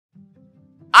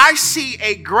I see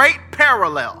a great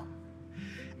parallel,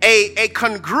 a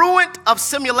congruent of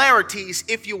similarities,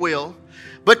 if you will,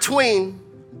 between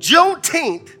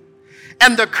Juneteenth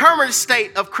and the current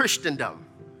state of Christendom,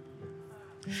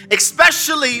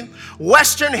 especially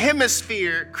Western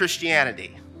Hemisphere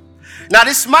Christianity. Now,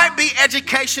 this might be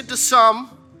education to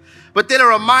some, but then a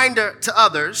reminder to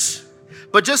others.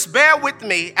 But just bear with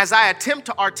me as I attempt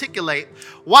to articulate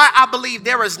why I believe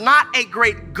there is not a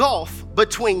great gulf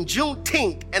between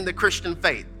Juneteenth and the Christian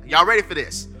faith. Y'all ready for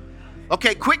this?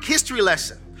 Okay, quick history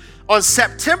lesson. On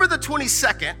September the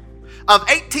 22nd of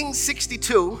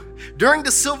 1862, during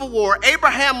the Civil War,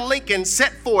 Abraham Lincoln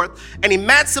set forth an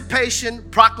Emancipation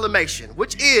Proclamation,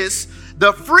 which is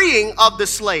the freeing of the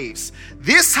slaves.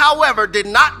 This, however, did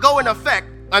not go in effect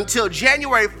until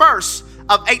January 1st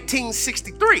of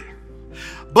 1863.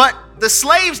 But the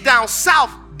slaves down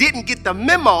south didn't get the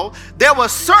memo. There were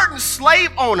certain slave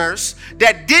owners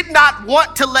that did not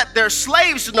want to let their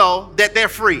slaves know that they're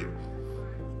free.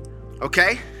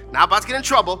 Okay, now I'm about to get in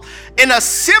trouble. In a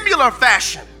similar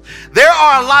fashion, there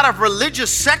are a lot of religious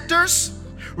sectors,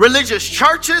 religious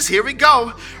churches, here we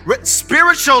go,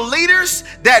 spiritual leaders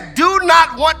that do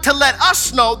not want to let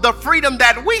us know the freedom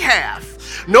that we have.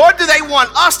 Nor do they want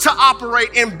us to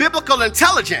operate in biblical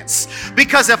intelligence.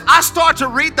 Because if I start to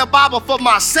read the Bible for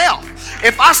myself,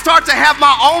 if I start to have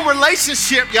my own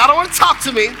relationship, y'all don't want to talk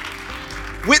to me,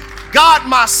 with God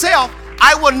myself,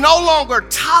 I will no longer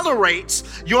tolerate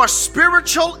your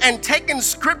spiritual and taking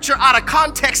scripture out of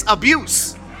context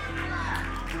abuse.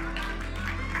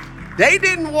 They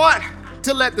didn't want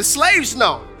to let the slaves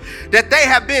know that they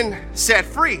have been set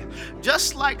free,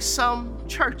 just like some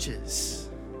churches.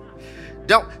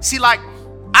 Don't see, like,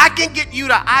 I can get you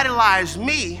to idolize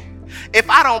me if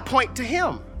I don't point to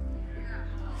him.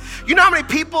 You know how many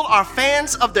people are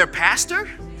fans of their pastor?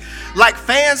 Like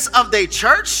fans of their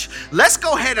church? Let's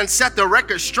go ahead and set the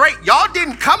record straight. Y'all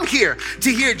didn't come here to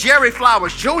hear Jerry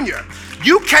Flowers Jr.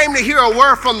 You came to hear a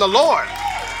word from the Lord.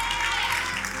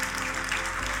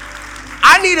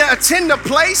 I need to attend a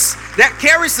place that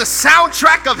carries the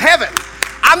soundtrack of heaven.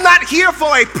 I'm not here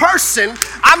for a person.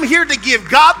 I'm here to give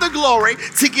God the glory,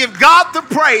 to give God the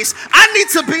praise. I need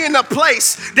to be in a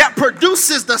place that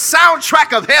produces the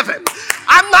soundtrack of heaven.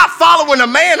 I'm not following a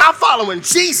man, I'm following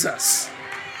Jesus.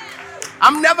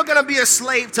 I'm never going to be a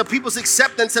slave to people's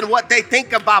acceptance and what they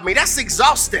think about me. That's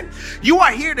exhausting. You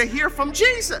are here to hear from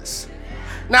Jesus.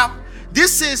 Now,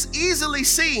 this is easily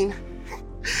seen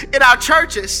in our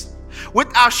churches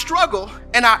with our struggle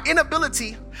and our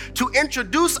inability to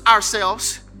introduce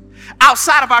ourselves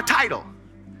outside of our title.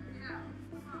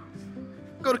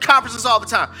 Go to conferences all the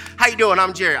time. How you doing?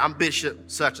 I'm Jerry. I'm Bishop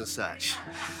such and such.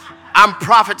 I'm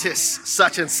prophetess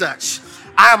such and such.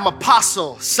 I am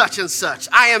apostle such and such.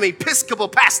 I am Episcopal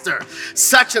pastor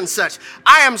such and such.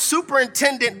 I am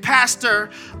superintendent pastor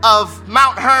of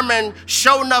Mount Hermon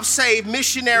Show Enough Save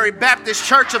Missionary Baptist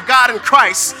Church of God in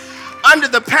Christ under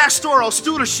the pastoral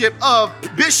stewardship of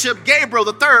Bishop Gabriel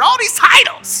III. All these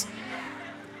titles.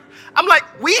 I'm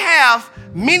like, we have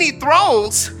many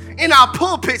thrones in our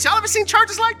pulpit. Y'all ever seen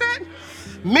churches like that?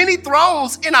 Many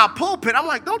thrones in our pulpit. I'm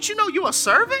like, don't you know you're a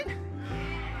servant?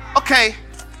 Okay.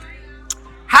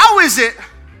 How is it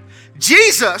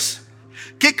Jesus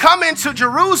could come into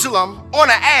Jerusalem on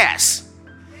an ass?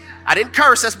 I didn't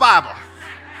curse, that's Bible.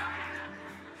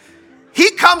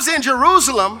 He comes in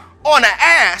Jerusalem on an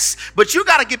ass, but you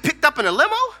got to get picked up in a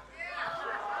limo?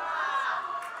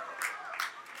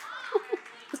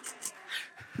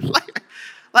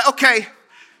 like, okay,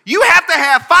 you have to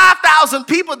have 5,000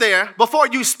 people there before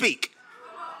you speak.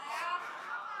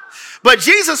 But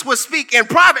Jesus would speak in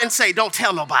private and say, don't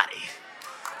tell nobody.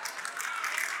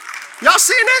 Y'all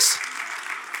seeing this?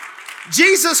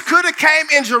 Jesus could have came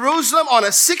in Jerusalem on a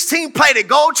 16-plated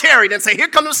gold chariot and say, here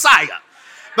comes Messiah.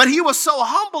 But he was so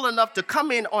humble enough to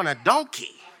come in on a donkey.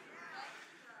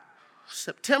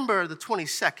 September the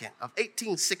 22nd of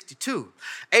 1862,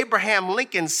 Abraham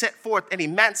Lincoln set forth an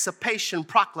Emancipation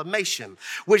Proclamation,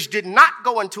 which did not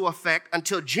go into effect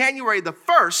until January the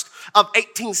 1st of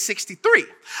 1863.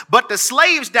 But the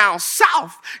slaves down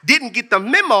south didn't get the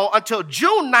memo until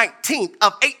June 19th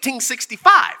of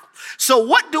 1865. So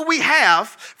what do we have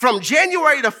from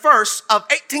January the 1st of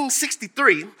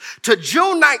 1863 to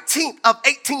June 19th of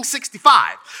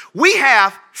 1865? We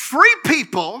have free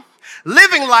people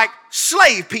living like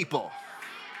slave people.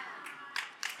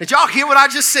 Did y'all hear what I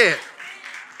just said?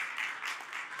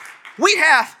 We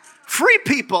have free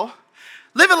people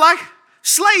living like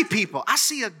slave people. I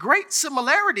see a great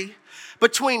similarity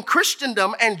between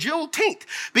Christendom and Juneteenth,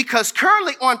 because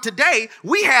currently on today,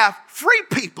 we have free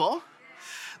people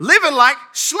living like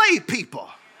slave people.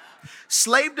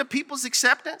 slave to people's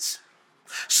acceptance,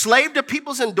 slave to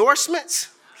people's endorsements,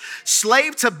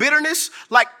 slave to bitterness.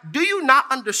 Like, do you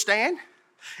not understand?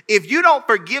 If you don't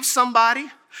forgive somebody,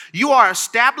 you are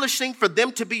establishing for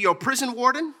them to be your prison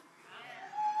warden.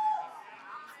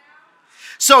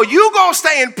 So you gonna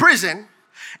stay in prison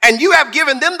and you have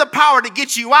given them the power to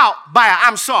get you out by a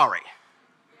I'm sorry.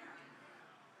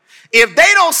 If they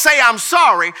don't say I'm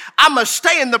sorry, I'm gonna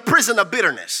stay in the prison of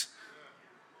bitterness.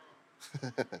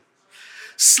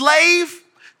 Slave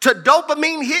to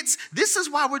dopamine hits. This is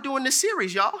why we're doing this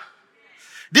series, y'all.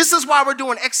 This is why we're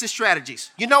doing exit strategies.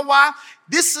 You know why?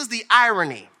 This is the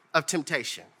irony of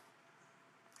temptation.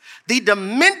 The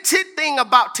demented thing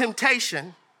about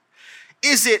temptation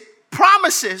is it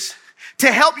promises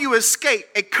to help you escape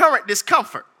a current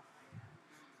discomfort,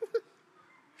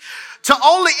 to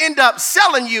only end up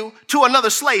selling you to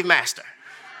another slave master.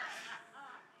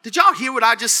 Did y'all hear what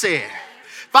I just said?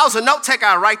 If I was a note taker,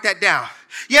 I'd write that down.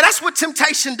 Yeah, that's what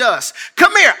temptation does.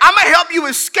 Come here, I'm gonna help you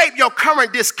escape your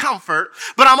current discomfort,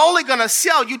 but I'm only gonna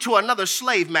sell you to another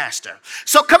slave master.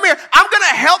 So come here, I'm gonna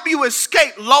help you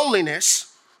escape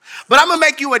loneliness, but I'm gonna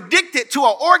make you addicted to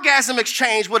an orgasm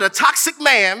exchange with a toxic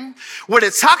man, with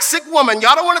a toxic woman.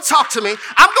 Y'all don't wanna talk to me.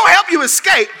 I'm gonna help you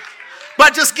escape by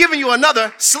just giving you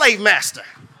another slave master.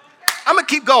 I'm gonna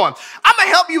keep going. I'm gonna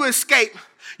help you escape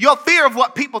your fear of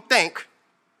what people think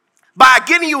by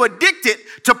getting you addicted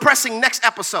to pressing next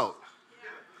episode.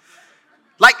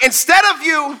 Like, instead of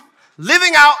you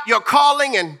living out your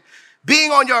calling and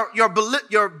being on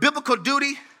your biblical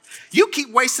duty, you keep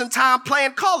wasting time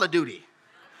playing Call of Duty.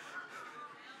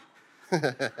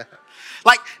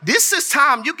 Like, this is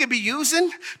time you could be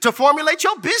using to formulate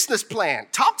your business plan.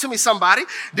 Talk to me, somebody.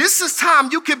 This is time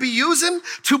you could be using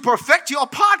to perfect your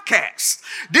podcast.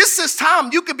 This is time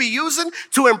you could be using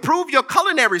to improve your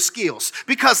culinary skills,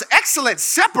 because excellence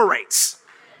separates.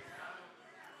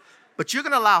 But you're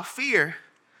going to allow fear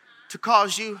to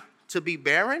cause you to be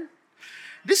barren.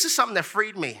 This is something that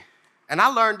freed me. And I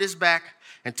learned this back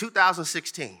in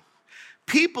 2016.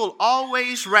 People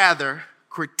always rather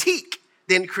critique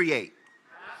than create.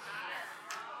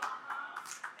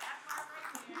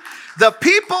 The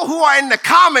people who are in the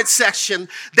comment section,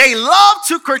 they love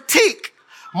to critique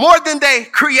more than they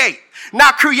create.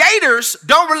 Now, creators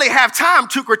don't really have time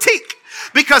to critique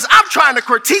because I'm trying to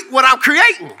critique what I'm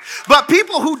creating. But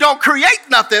people who don't create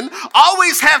nothing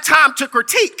always have time to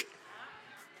critique.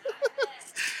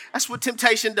 That's what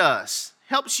temptation does.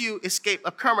 Helps you escape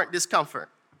a current discomfort,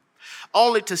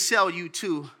 only to sell you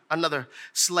to another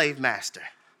slave master.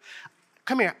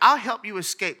 Come here, I'll help you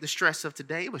escape the stress of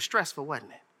today. It was stressful,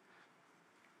 wasn't it?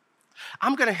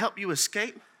 I'm going to help you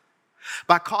escape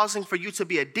by causing for you to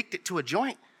be addicted to a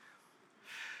joint.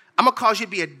 I'm going to cause you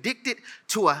to be addicted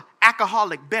to an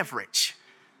alcoholic beverage,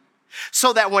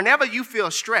 so that whenever you feel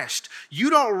stressed,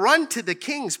 you don't run to the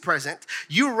king's present.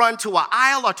 You run to an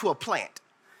aisle or to a plant.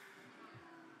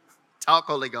 Talk,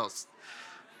 Holy Ghost.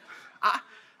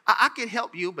 I can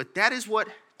help you, but that is what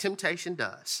temptation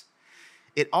does.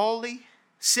 It only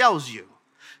sells you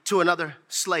to another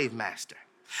slave master.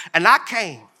 And I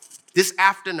came this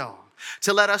afternoon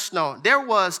to let us know there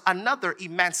was another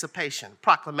emancipation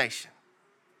proclamation.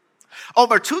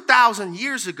 Over 2,000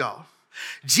 years ago,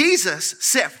 Jesus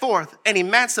set forth an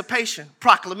emancipation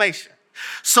proclamation.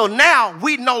 So now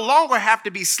we no longer have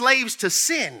to be slaves to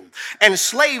sin and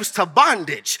slaves to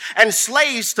bondage and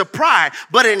slaves to pride,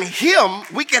 but in him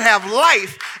we can have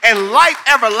life and life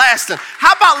everlasting.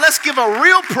 How about let's give a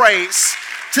real praise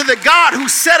to the God who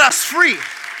set us free.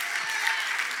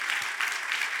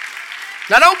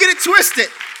 Now, don't get it twisted.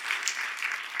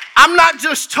 I'm not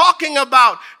just talking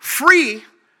about free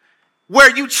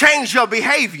where you change your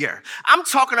behavior. I'm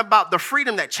talking about the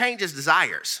freedom that changes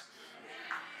desires.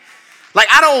 Like,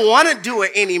 I don't want to do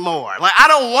it anymore. Like, I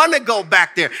don't want to go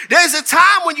back there. There's a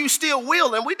time when you still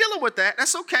will, and we're dealing with that.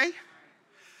 That's okay.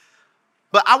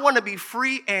 But I want to be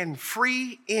free and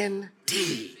free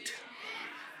indeed.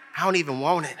 I don't even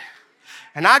want it.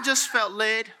 And I just felt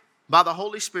led by the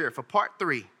Holy Spirit for part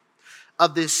 3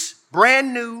 of this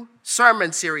brand new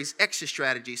sermon series, Exit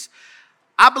Strategies.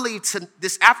 I believe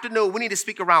this afternoon we need to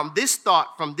speak around this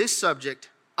thought from this subject,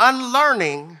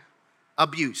 unlearning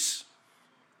abuse.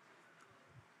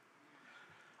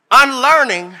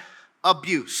 Unlearning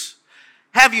abuse.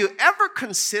 Have you ever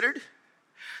considered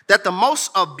that the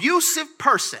most abusive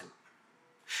person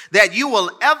that you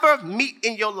will ever meet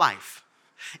in your life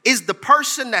is the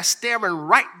person that's staring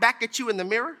right back at you in the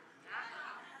mirror?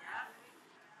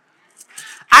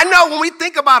 I know when we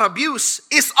think about abuse,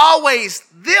 it's always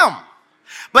them.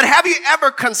 But have you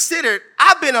ever considered,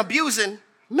 I've been abusing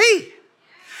me?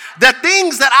 The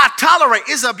things that I tolerate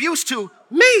is abuse to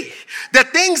me. The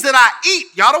things that I eat,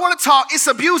 y'all don't want to talk, it's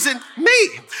abusing me.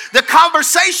 The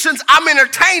conversations I'm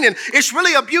entertaining, it's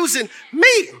really abusing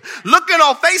me. Looking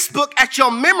on Facebook at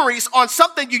your memories on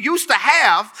something you used to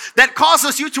have that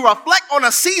causes you to reflect on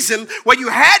a season where you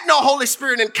had no Holy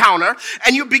Spirit encounter,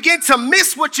 and you begin to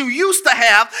miss what you used to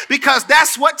have, because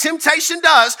that's what temptation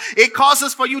does. It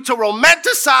causes for you to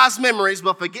romanticize memories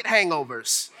but forget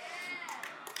hangovers.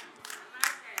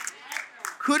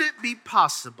 Could it be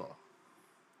possible?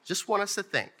 Just want us to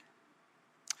think.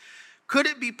 Could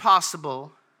it be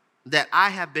possible that I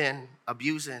have been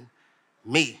abusing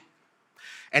me?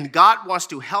 And God wants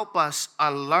to help us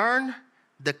unlearn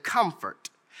the comfort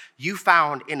you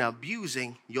found in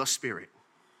abusing your spirit.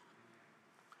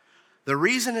 The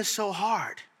reason it's so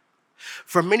hard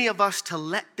for many of us to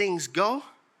let things go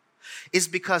is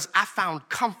because I found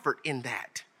comfort in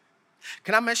that.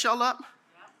 Can I mess y'all up?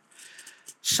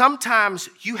 Sometimes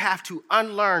you have to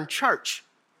unlearn church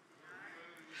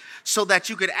so that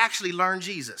you could actually learn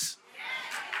Jesus.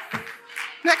 Isn't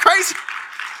that crazy?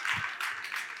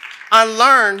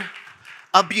 Unlearn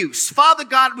abuse. Father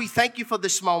God, we thank you for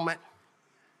this moment.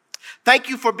 Thank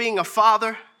you for being a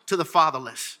father to the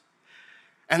fatherless.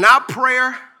 And our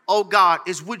prayer, oh God,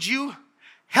 is would you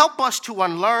help us to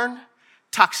unlearn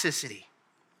toxicity?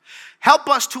 Help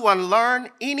us to unlearn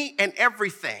any and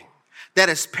everything that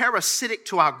is parasitic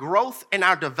to our growth and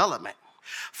our development.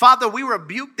 Father, we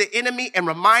rebuke the enemy and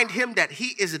remind him that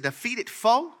he is a defeated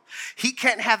foe. He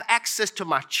can't have access to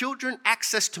my children,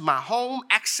 access to my home,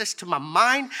 access to my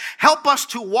mind. Help us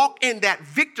to walk in that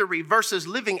victory versus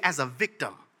living as a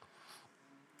victim.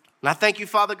 And I thank you,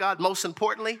 Father God, most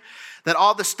importantly, that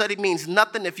all the study means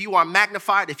nothing if you are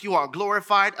magnified, if you are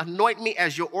glorified. Anoint me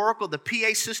as your oracle, the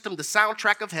PA system, the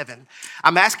soundtrack of heaven.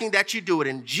 I'm asking that you do it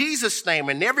in Jesus' name.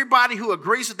 And everybody who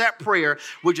agrees with that prayer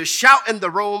will just shout in the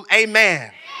room,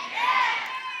 amen.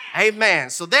 Amen. Amen.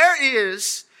 So there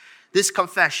is this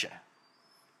confession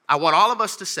I want all of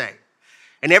us to say.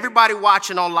 And everybody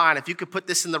watching online, if you could put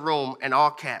this in the room in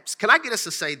all caps. Can I get us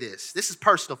to say this? This is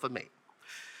personal for me.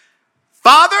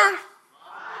 Father,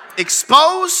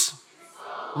 expose,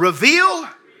 reveal,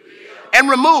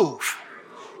 and remove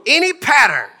any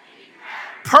pattern,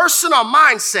 person, or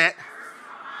mindset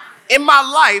in my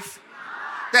life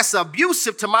that's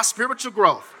abusive to my spiritual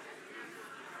growth.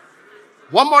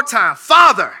 One more time.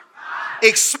 Father,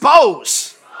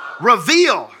 expose,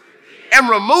 reveal, and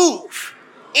remove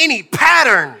any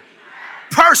pattern,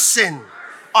 person,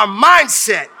 or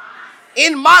mindset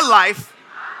in my life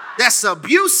that's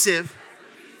abusive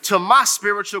to my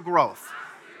spiritual growth.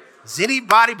 Does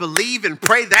anybody believe and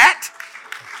pray that?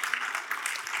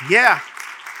 Yeah.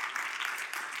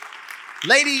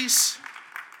 Ladies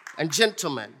and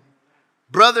gentlemen,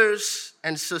 brothers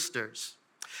and sisters,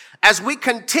 as we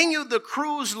continue the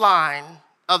cruise line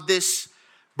of this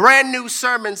brand new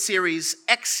sermon series,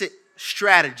 Exit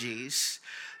Strategies,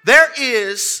 there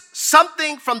is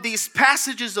something from these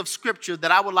passages of scripture that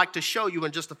I would like to show you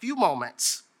in just a few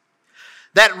moments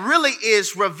that really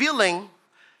is revealing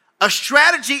a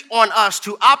strategy on us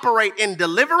to operate in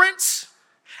deliverance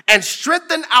and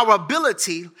strengthen our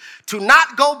ability to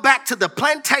not go back to the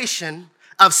plantation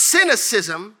of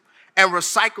cynicism and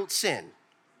recycled sin.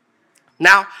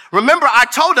 Now, remember, I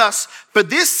told us for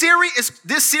this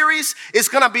series is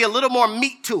going to be a little more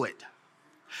meat to it,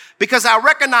 because I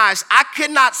recognize I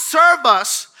cannot serve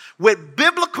us with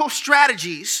biblical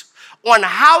strategies on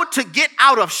how to get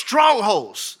out of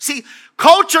strongholds. See,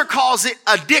 culture calls it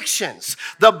addictions.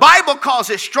 The Bible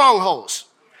calls it strongholds.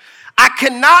 I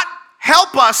cannot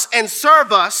help us and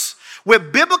serve us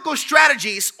with biblical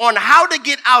strategies on how to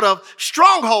get out of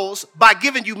strongholds by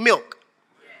giving you milk.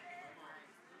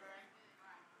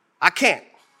 I can't.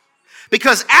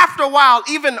 Because after a while,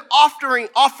 even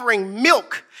offering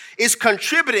milk is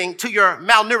contributing to your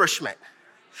malnourishment.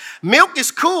 Milk is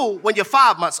cool when you're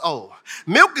 5 months old.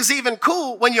 Milk is even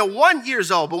cool when you're 1 year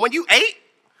old. But when you 8,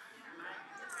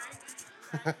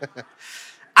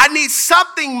 I need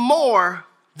something more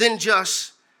than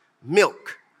just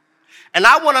milk. And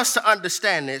I want us to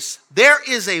understand this. There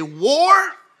is a war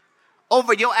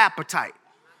over your appetite.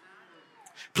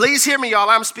 Please hear me, y'all.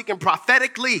 I'm speaking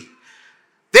prophetically.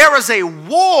 There is a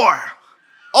war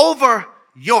over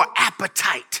your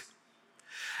appetite.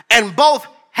 And both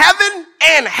heaven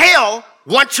and hell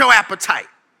want your appetite.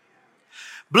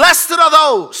 Blessed are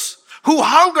those who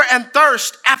hunger and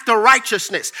thirst after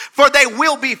righteousness, for they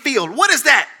will be filled. What is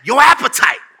that? Your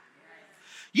appetite.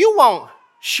 You won't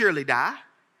surely die.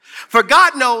 For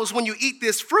God knows when you eat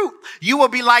this fruit, you will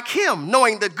be like him,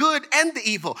 knowing the good and the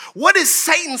evil. What is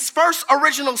Satan's first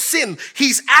original sin?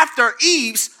 He's after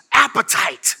Eve's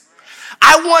appetite.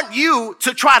 I want you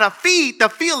to try to feed the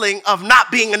feeling of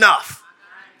not being enough.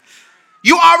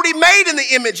 You already made in the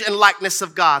image and likeness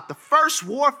of God. The first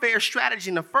warfare strategy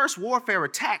and the first warfare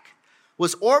attack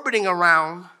was orbiting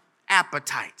around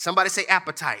appetite. Somebody say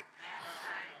appetite.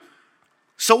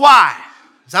 So why?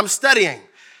 As I'm studying,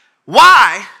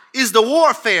 why is the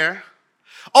warfare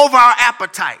over our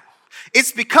appetite?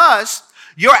 It's because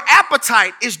your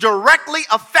appetite is directly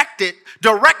affected,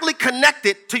 directly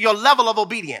connected to your level of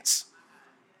obedience.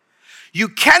 You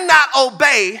cannot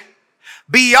obey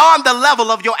beyond the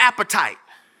level of your appetite.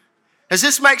 Does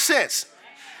this make sense?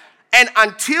 And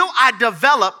until I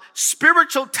develop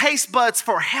spiritual taste buds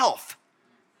for health,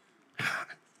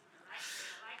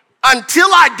 until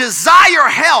I desire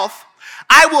health,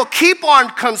 I will keep on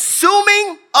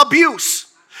consuming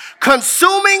abuse,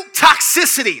 consuming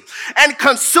toxicity, and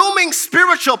consuming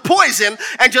spiritual poison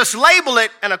and just label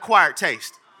it an acquired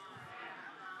taste.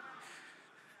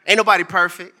 Ain't nobody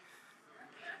perfect.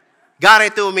 God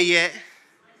ain't through with me yet.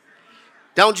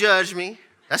 Don't judge me.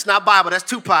 That's not Bible, that's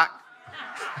Tupac.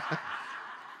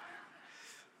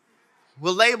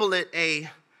 We'll label it a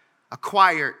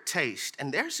acquired taste.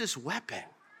 And there's this weapon.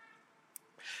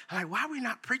 I'm like, why are we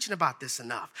not preaching about this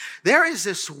enough? There is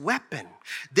this weapon,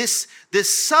 this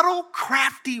subtle,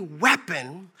 crafty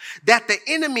weapon that the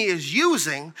enemy is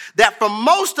using that for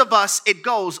most of us, it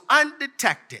goes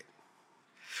undetected.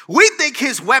 We think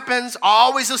his weapons are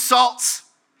always assaults.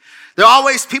 They're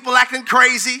always people acting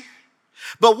crazy.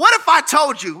 But what if I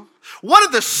told you one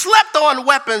of the slept on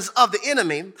weapons of the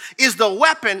enemy is the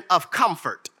weapon of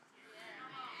comfort?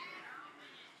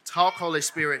 Talk, Holy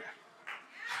Spirit.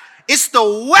 It's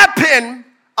the weapon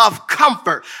of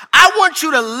comfort. I want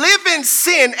you to live in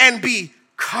sin and be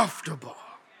comfortable.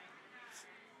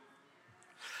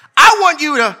 I want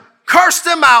you to curse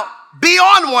them out, be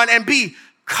on one, and be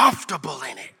comfortable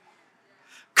in it.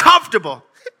 Comfortable.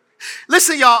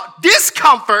 Listen, y'all,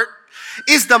 discomfort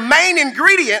is the main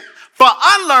ingredient for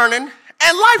unlearning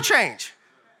and life change.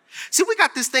 See, we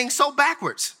got this thing so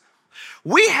backwards.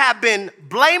 We have been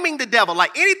blaming the devil.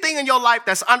 Like anything in your life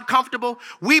that's uncomfortable,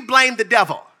 we blame the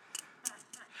devil.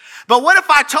 But what if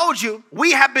I told you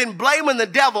we have been blaming the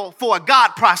devil for a God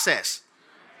process?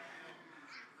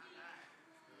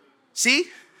 See,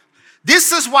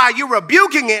 this is why you're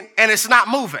rebuking it and it's not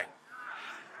moving.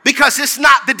 Because it's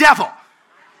not the devil.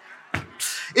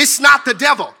 It's not the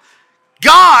devil.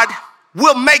 God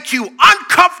will make you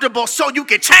uncomfortable so you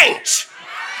can change.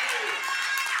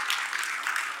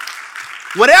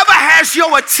 Whatever has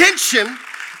your attention,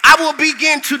 I will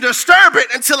begin to disturb it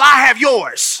until I have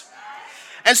yours.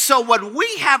 And so what we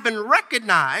haven't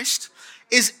recognized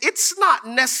is it's not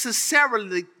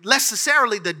necessarily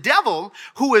the devil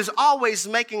who is always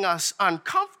making us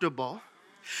uncomfortable.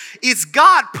 It's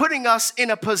God putting us in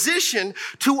a position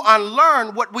to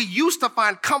unlearn what we used to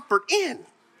find comfort in.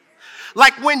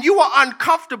 Like when you are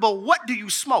uncomfortable, what do you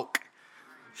smoke?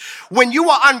 When you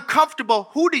are uncomfortable,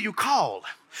 who do you call?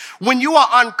 When you are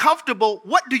uncomfortable,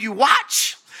 what do you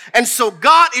watch? And so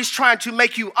God is trying to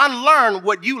make you unlearn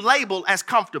what you label as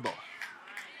comfortable.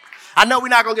 I know we're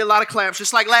not going to get a lot of claps,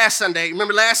 just like last Sunday.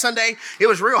 Remember last Sunday? It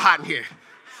was real hot in here.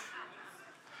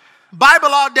 Bible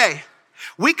all day.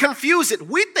 We confuse it.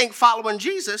 We think following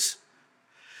Jesus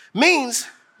means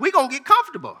we're going to get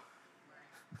comfortable.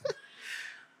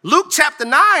 Luke chapter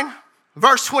 9,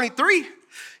 verse 23.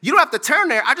 You don't have to turn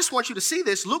there. I just want you to see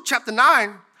this. Luke chapter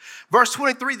 9, verse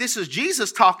 23. This is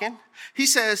Jesus talking. He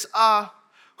says,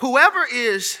 whoever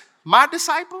is my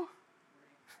disciple,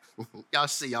 y'all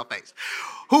see y'all face.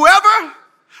 Whoever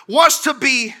wants to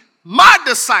be my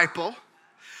disciple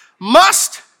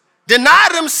must deny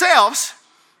themselves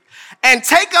and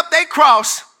take up their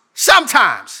cross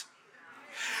sometimes.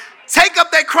 Take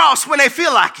up their cross when they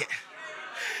feel like it.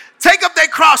 Take up their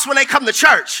cross when they come to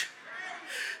church.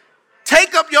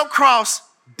 Take up your cross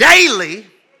daily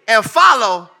and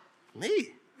follow me.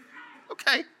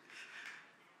 Okay?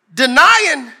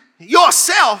 Denying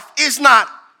yourself is not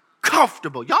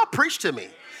comfortable. Y'all preach to me.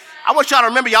 I want y'all to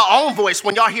remember your own voice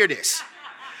when y'all hear this.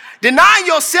 Denying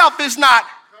yourself is not.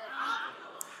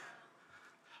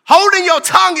 Holding your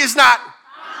tongue is not.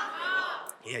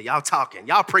 Yeah, y'all talking.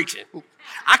 Y'all preaching.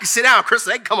 I can sit down,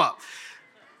 Crystal. They can come up.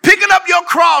 Picking up your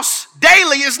cross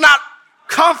daily is not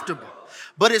comfortable,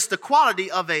 but it's the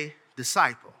quality of a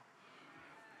disciple.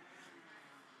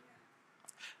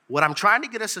 What I'm trying to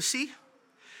get us to see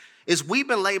is we've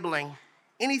been labeling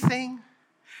anything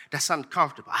that's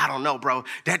uncomfortable. I don't know, bro.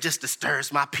 That just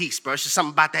disturbs my peace, bro. It's just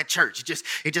something about that church.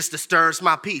 It just disturbs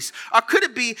my peace. Or could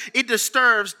it be it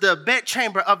disturbs the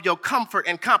bedchamber of your comfort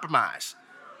and compromise?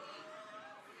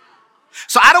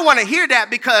 So I don't want to hear that,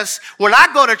 because when I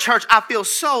go to church, I feel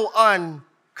so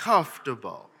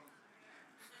uncomfortable.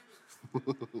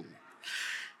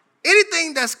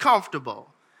 Anything that's comfortable,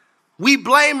 we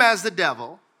blame as the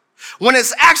devil, when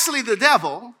it's actually the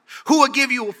devil who will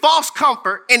give you false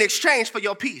comfort in exchange for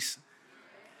your peace.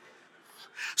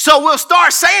 So we'll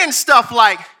start saying stuff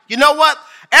like, you know what?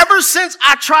 Ever since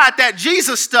I tried that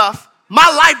Jesus stuff, my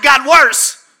life got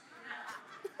worse.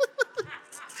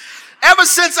 Ever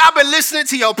since I've been listening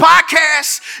to your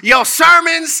podcasts, your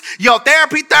sermons, your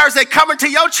Therapy Thursday coming to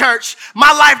your church,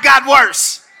 my life got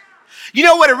worse. You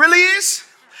know what it really is?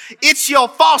 It's your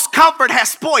false comfort has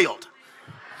spoiled.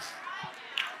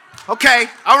 Okay,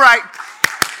 all right.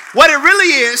 What it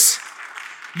really is,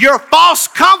 your false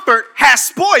comfort has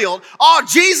spoiled. All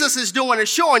Jesus is doing is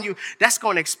showing you that's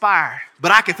going to expire,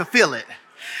 but I can fulfill it.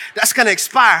 That's going to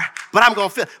expire, but I'm going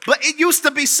to feel it. But it used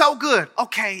to be so good.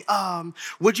 Okay,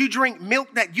 would you drink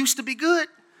milk that used to be good?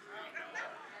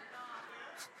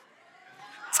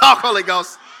 Talk, Holy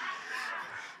Ghost.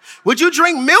 Would you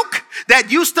drink milk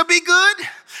that used to be good?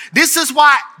 This is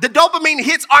why the dopamine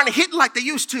hits aren't hitting like they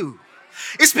used to.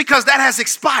 It's because that has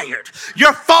expired.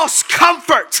 Your false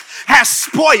comfort has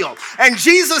spoiled. And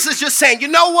Jesus is just saying, you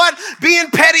know what?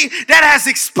 Being petty, that has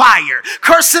expired.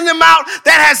 Cursing them out,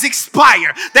 that has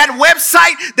expired. That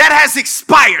website, that has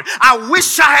expired. I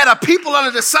wish I had a people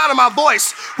under the sound of my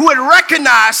voice who would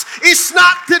recognize it's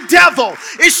not the devil.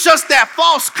 It's just that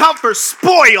false comfort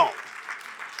spoiled.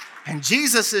 And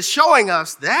Jesus is showing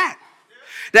us that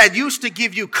used to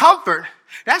give you comfort,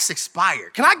 that's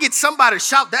expired. Can I get somebody to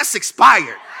shout, that's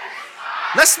expired?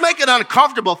 Let's make it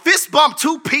uncomfortable. Fist bump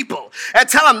two people and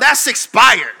tell them that's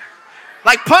expired.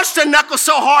 Like punch the knuckle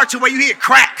so hard to where you hear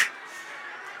crack.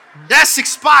 That's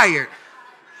expired.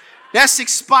 That's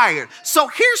expired. So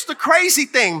here's the crazy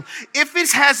thing. If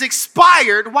it has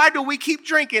expired, why do we keep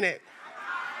drinking it?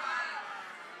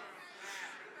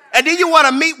 And then you want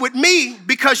to meet with me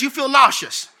because you feel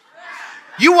nauseous.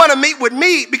 You want to meet with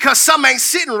me because something ain't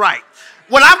sitting right.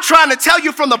 When I'm trying to tell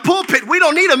you from the pulpit, we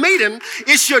don't need a meeting.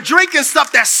 It's your drinking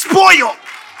stuff that's spoiled.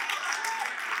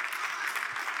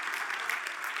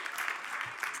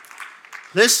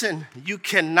 Listen, you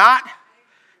cannot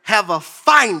have a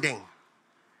finding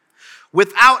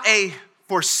without a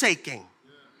forsaking.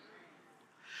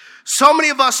 So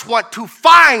many of us want to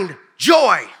find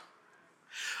joy,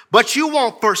 but you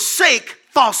won't forsake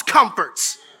false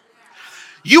comforts.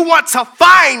 You want to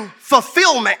find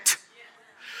fulfillment,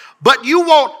 but you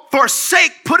won't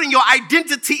forsake putting your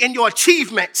identity in your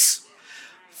achievements.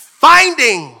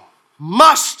 Finding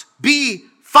must be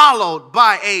followed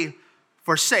by a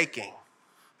forsaking,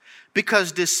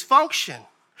 because dysfunction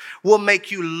will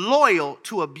make you loyal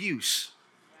to abuse.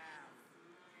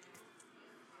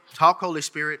 Talk, Holy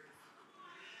Spirit.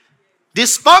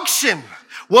 Dysfunction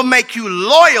will make you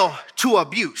loyal to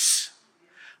abuse.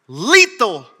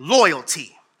 Lethal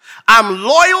loyalty. I'm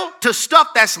loyal to stuff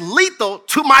that's lethal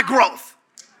to my growth.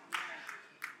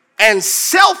 And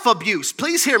self-abuse,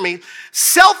 please hear me,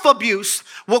 self-abuse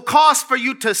will cause for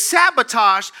you to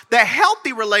sabotage the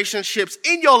healthy relationships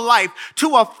in your life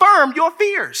to affirm your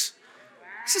fears.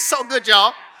 This is so good,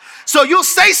 y'all. So you'll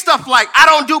say stuff like, I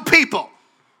don't do people.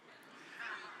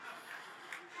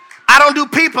 I don't do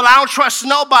people. I don't trust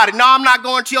nobody. No, I'm not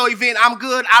going to your event. I'm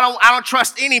good. I don't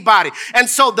trust anybody. And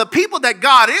so the people that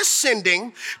God is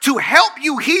sending to help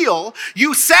you heal,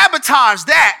 you sabotage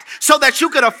that so that you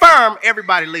could affirm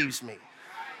everybody leaves me.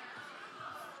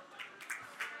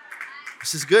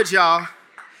 This is good, y'all.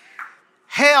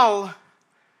 Hell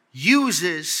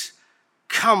uses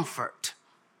comfort.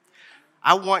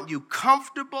 I want you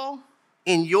comfortable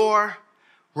in your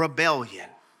rebellion.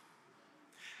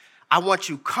 I want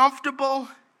you comfortable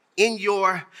in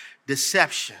your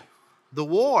deception. The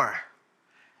war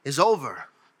is over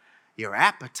your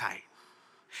appetite.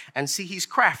 And see, he's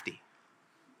crafty.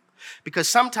 Because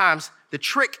sometimes the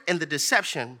trick in the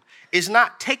deception is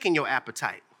not taking your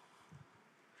appetite.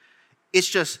 It's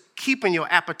just keeping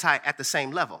your appetite at the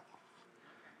same level.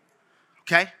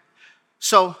 Okay?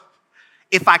 So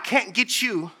if I can't get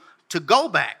you to go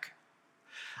back,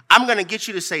 I'm going to get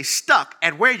you to stay stuck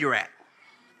at where you're at.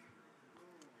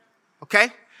 Okay?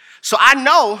 So I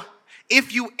know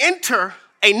if you enter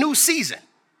a new season,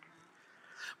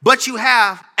 but you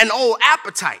have an old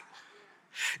appetite,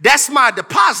 that's my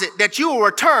deposit that you will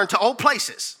return to old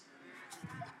places.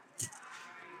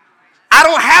 I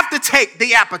don't have to take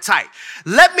the appetite.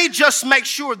 Let me just make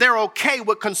sure they're okay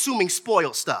with consuming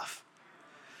spoiled stuff,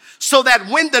 so that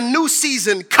when the new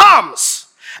season comes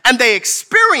and they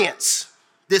experience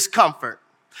discomfort,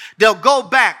 they'll go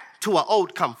back to an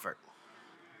old comfort.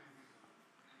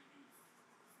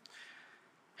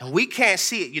 And we can't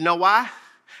see it. You know why?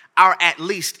 Our at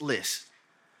least list.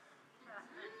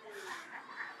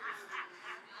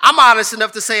 I'm honest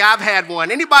enough to say I've had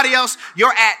one. Anybody else?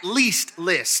 Your at least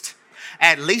list.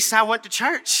 At least I went to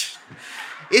church.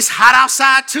 It's hot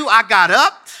outside too. I got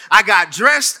up. I got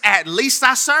dressed. At least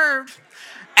I served.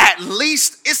 At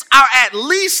least, it's our at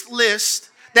least list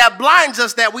that blinds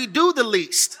us that we do the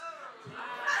least.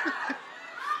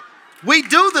 We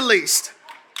do the least.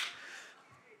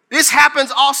 This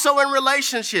happens also in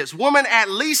relationships. Woman, at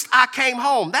least I came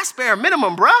home. That's bare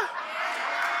minimum, bruh.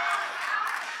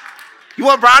 You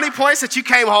want brownie points that you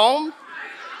came home?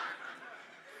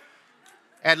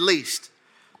 At least.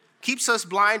 Keeps us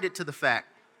blinded to the fact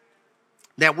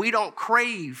that we don't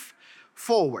crave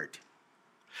forward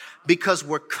because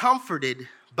we're comforted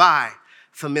by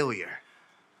familiar.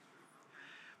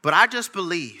 But I just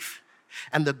believe,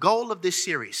 and the goal of this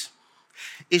series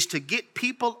is to get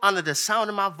people under the sound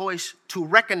of my voice to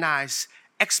recognize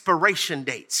expiration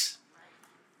dates.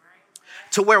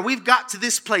 To where we've got to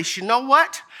this place, you know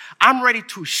what? I'm ready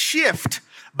to shift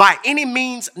by any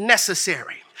means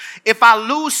necessary. If I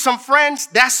lose some friends,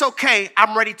 that's okay.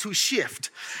 I'm ready to shift.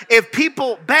 If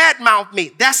people badmouth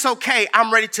me, that's okay.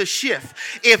 I'm ready to shift.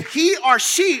 If he or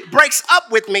she breaks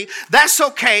up with me, that's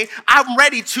okay. I'm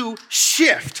ready to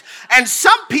shift. And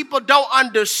some people don't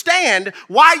understand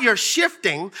why you're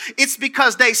shifting. It's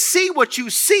because they see what you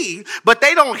see, but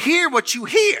they don't hear what you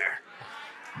hear.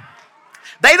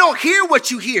 They don't hear what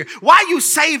you hear. Why you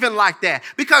saving like that?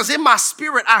 Because in my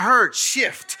spirit, I heard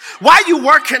shift. Why you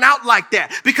working out like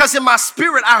that? Because in my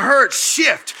spirit, I heard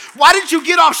shift. Why did you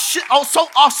get off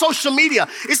social media?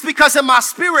 It's because in my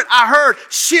spirit, I heard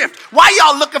shift. Why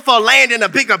y'all looking for land in a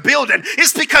bigger building?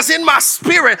 It's because in my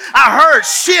spirit, I heard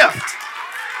shift.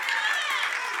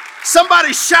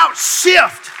 Somebody shout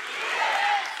shift.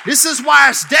 This is why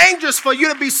it's dangerous for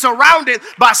you to be surrounded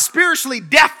by spiritually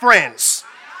deaf friends.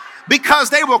 Because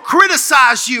they will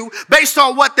criticize you based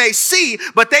on what they see,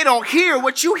 but they don't hear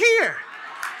what you hear.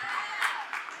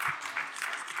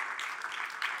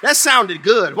 That sounded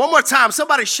good. One more time,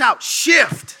 somebody shout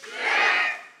shift.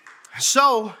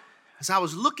 So, as I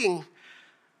was looking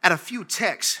at a few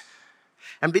texts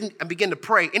and begin to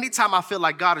pray, anytime I feel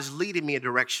like God is leading me a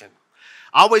direction,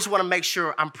 I always want to make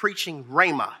sure I'm preaching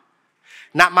Rhema,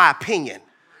 not my opinion.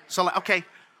 So, like, okay,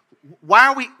 why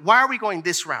are we going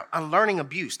this route? Unlearning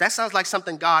abuse. That sounds like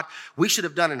something, God, we should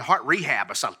have done in heart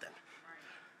rehab or something.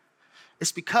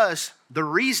 It's because the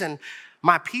reason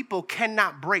my people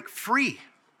cannot break free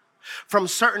from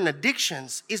certain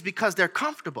addictions is because they're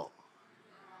comfortable.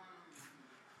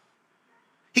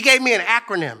 He gave me an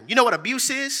acronym. You know what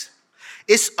abuse is?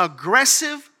 It's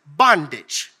aggressive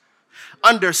bondage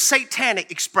under satanic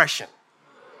expression.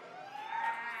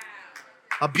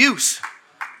 Abuse.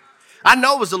 I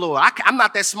know it was the Lord. I'm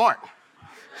not that smart.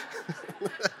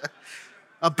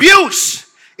 Abuse.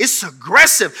 It's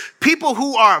aggressive. People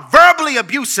who are verbally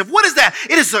abusive. What is that?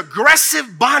 It is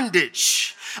aggressive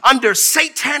bondage under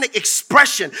satanic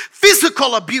expression.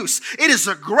 Physical abuse. It is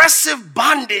aggressive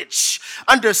bondage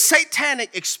under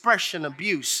satanic expression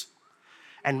abuse.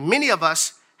 And many of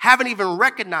us haven't even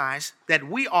recognized that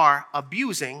we are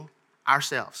abusing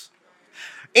ourselves.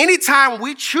 Anytime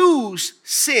we choose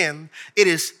sin, it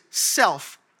is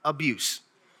self-abuse.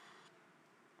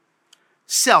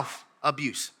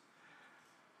 Self-abuse.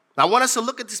 Now, I want us to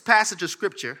look at this passage of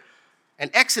scripture in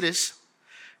Exodus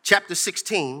chapter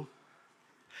 16.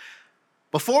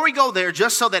 Before we go there,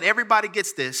 just so that everybody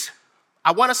gets this,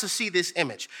 I want us to see this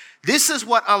image. This is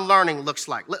what unlearning looks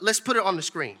like. Let's put it on the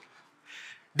screen.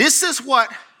 This is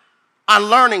what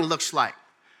unlearning looks like.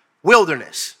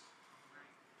 Wilderness.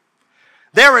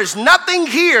 There is nothing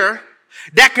here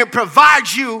that can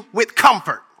provide you with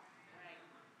comfort.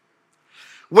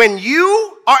 When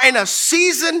you are in a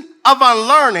season of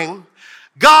unlearning,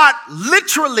 God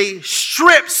literally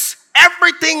strips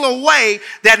everything away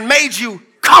that made you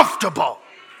comfortable.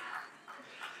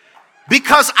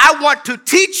 Because I want to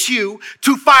teach you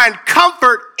to find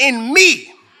comfort in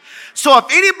me. So if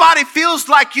anybody feels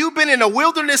like you've been in a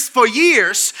wilderness for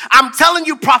years, I'm telling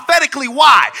you prophetically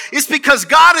why. It's because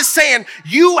God is saying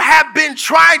you have been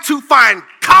trying to find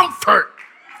comfort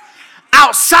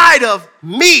outside of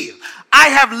me. I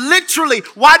have literally,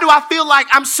 why do I feel like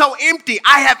I'm so empty?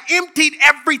 I have emptied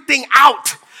everything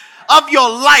out of your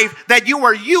life that you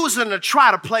were using to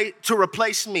try to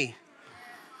replace me.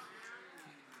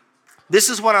 This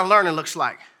is what unlearning looks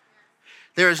like.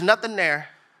 There is nothing there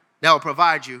that will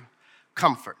provide you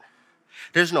comfort.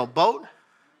 There's no boat.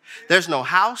 There's no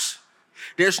house.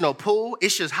 There's no pool.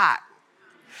 It's just hot.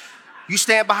 You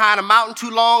stand behind a mountain too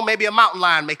long, maybe a mountain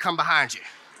lion may come behind you.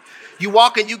 You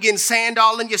walk and you getting sand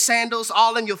all in your sandals,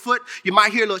 all in your foot. You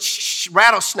might hear a little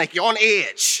rattlesnake. You're on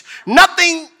edge.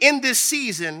 Nothing in this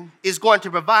season is going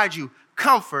to provide you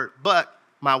comfort but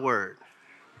my word.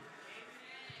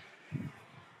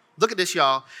 Look at this,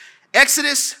 y'all.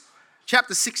 Exodus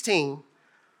chapter 16,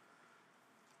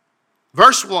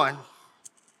 verse 1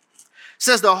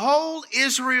 says the whole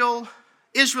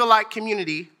Israelite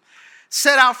community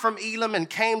set out from Elim and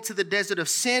came to the desert of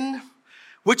Sin,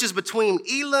 which is between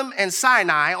Elim and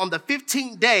Sinai, on the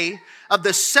 15th day of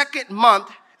the second month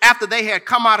after they had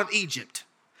come out of Egypt.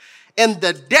 In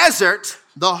the desert,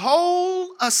 the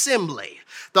whole assembly,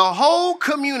 the whole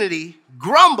community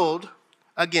grumbled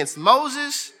against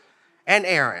Moses and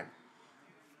Aaron.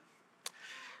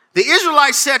 The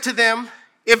Israelites said to them,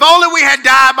 if only we had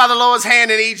died by the Lord's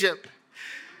hand in Egypt.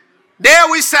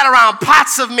 There we sat around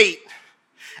pots of meat,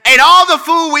 ate all the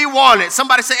food we wanted.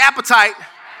 Somebody say appetite.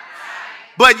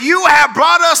 But you have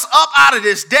brought us up out of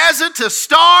this desert to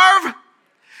starve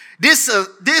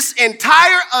this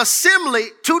entire assembly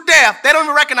to death. They don't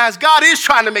even recognize God is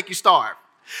trying to make you starve,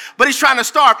 but he's trying to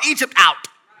starve Egypt out.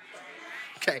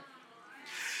 Okay.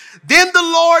 Then the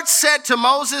Lord said to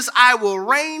Moses, I will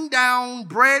rain down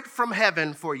bread from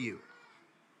heaven for you.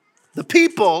 The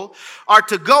people are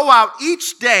to go out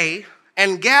each day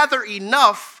and gather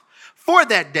enough for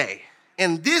that day.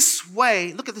 In this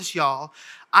way, look at this, y'all,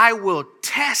 I will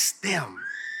test them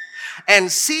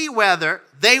and see whether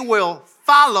they will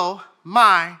follow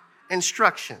my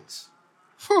instructions.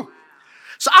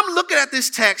 So I'm looking at this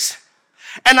text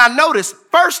and I notice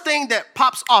first thing that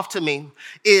pops off to me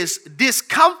is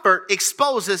discomfort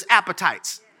exposes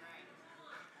appetites.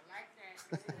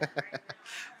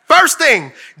 First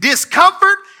thing,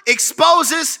 discomfort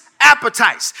exposes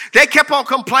appetites. They kept on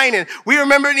complaining. We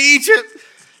remember in Egypt,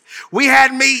 we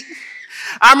had meat.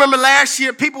 I remember last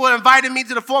year, people were inviting me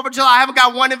to the 4th of July. I haven't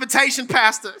got one invitation,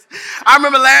 Pastor. I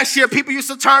remember last year, people used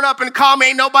to turn up and call me.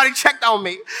 Ain't nobody checked on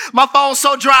me. My phone's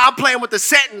so dry, I'm playing with the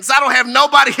settings. I don't have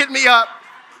nobody hit me up.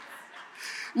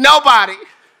 Nobody.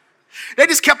 They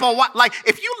just kept on, like,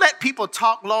 if you let people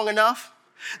talk long enough,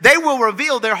 they will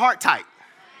reveal their heart type.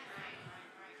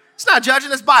 It's not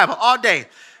judging, it's Bible all day.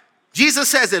 Jesus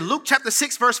says in Luke chapter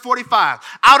 6, verse 45,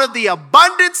 out of the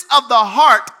abundance of the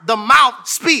heart, the mouth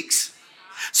speaks.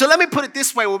 So let me put it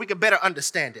this way where we can better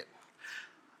understand it.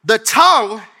 The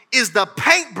tongue is the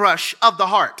paintbrush of the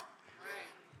heart.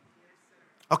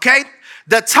 Okay?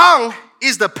 The tongue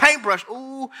is the paintbrush.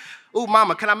 Ooh,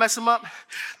 mama, can I mess him up?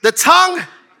 The tongue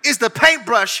is the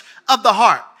paintbrush of the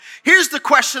heart. Here's the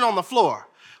question on the floor.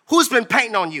 Who's been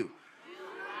painting on you?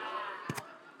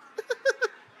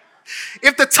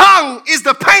 If the tongue is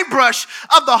the paintbrush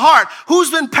of the heart,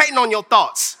 who's been painting on your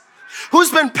thoughts?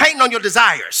 Who's been painting on your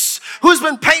desires? Who's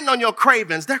been painting on your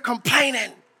cravings? They're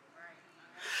complaining.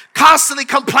 Constantly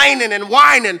complaining and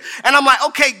whining. And I'm like,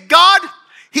 okay, God,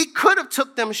 he could have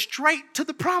took them straight to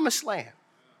the promised land.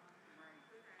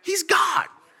 He's God.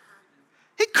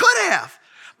 He could have.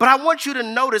 But I want you to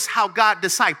notice how God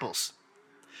disciples.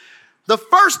 The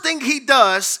first thing he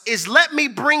does is let me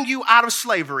bring you out of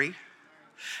slavery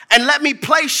and let me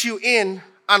place you in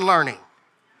unlearning.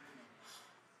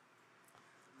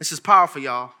 This is powerful,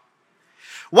 y'all.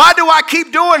 Why do I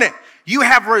keep doing it? You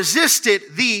have resisted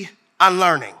the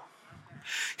unlearning.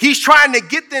 He's trying to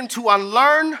get them to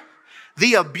unlearn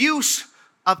the abuse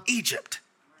of Egypt.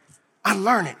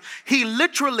 Unlearn it. He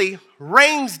literally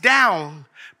rains down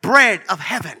bread of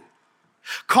heaven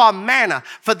called manna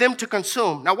for them to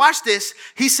consume. Now watch this.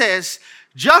 He says,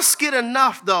 just get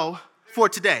enough though for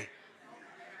today.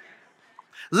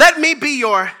 Let me be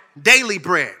your daily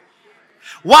bread.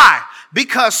 Why?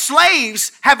 Because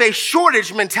slaves have a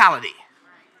shortage mentality.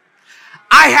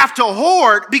 I have to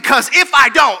hoard because if I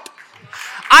don't,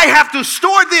 I have to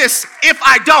store this if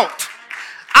I don't.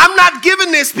 I'm not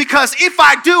giving this because if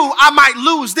I do, I might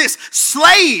lose this.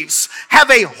 Slaves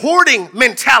have a hoarding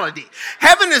mentality.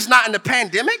 Heaven is not in a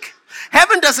pandemic.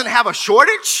 Heaven doesn't have a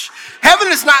shortage. Heaven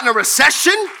is not in a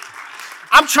recession.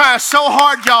 I'm trying so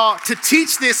hard, y'all, to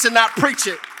teach this and not preach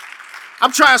it.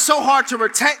 I'm trying so hard to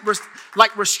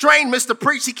restrain Mr.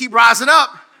 Preach. He keep rising up.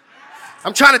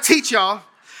 I'm trying to teach y'all.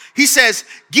 He says,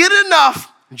 get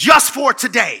enough just for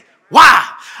today. Why?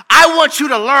 I want you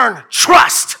to learn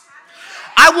trust.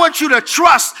 I want you to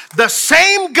trust the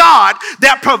same God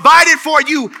that provided for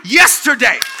you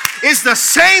yesterday is the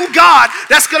same God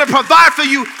that's going to provide for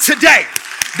you today.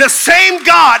 The same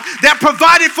God that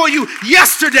provided for you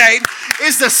yesterday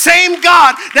is the same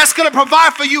God that's going to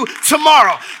provide for you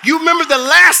tomorrow. You remember the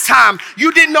last time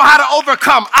you didn't know how to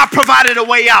overcome, I provided a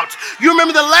way out. You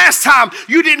remember the last time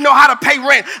you didn't know how to pay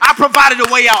rent, I provided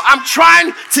a way out. I'm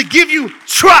trying to give you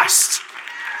trust.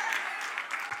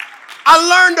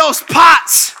 I learned those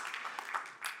pots.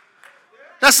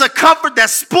 That's a comfort that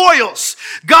spoils.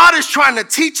 God is trying to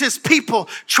teach his people,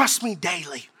 trust me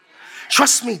daily.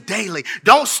 Trust me daily.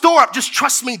 Don't store up, just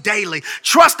trust me daily.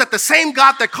 Trust that the same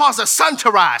God that caused the sun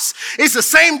to rise is the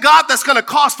same God that's going to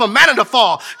cause for manna to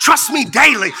fall. Trust me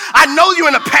daily. I know you're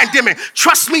in a pandemic.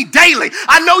 Trust me daily.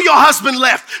 I know your husband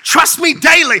left. Trust me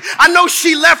daily. I know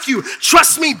she left you.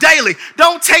 Trust me daily.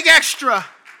 Don't take extra.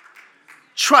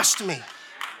 Trust me.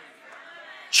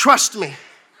 Trust me.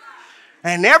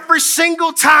 And every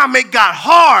single time it got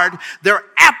hard, their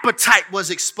appetite was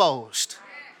exposed.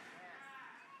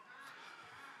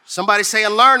 Somebody say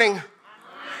unlearning.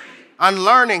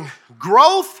 Unlearning.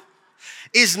 Growth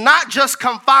is not just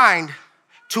confined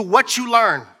to what you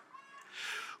learn.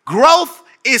 Growth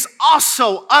is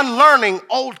also unlearning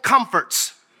old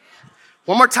comforts.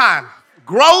 One more time.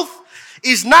 Growth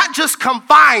is not just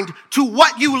confined to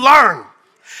what you learn.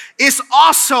 It's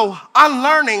also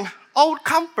unlearning old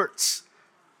comforts.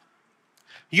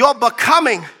 Your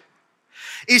becoming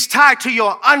is tied to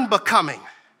your unbecoming.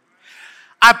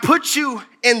 I put you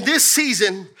in this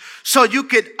season so you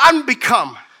could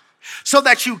unbecome, so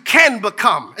that you can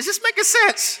become. Is this making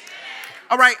sense?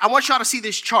 All right, I want y'all to see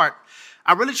this chart.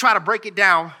 I really try to break it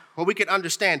down where we can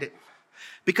understand it.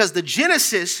 Because the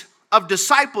genesis of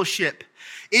discipleship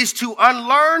is to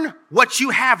unlearn what you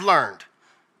have learned.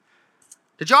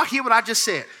 Did y'all hear what I just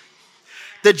said?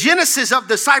 The genesis of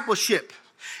discipleship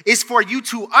is for you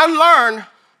to unlearn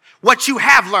what you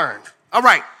have learned. All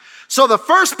right, so the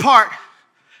first part,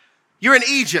 you're in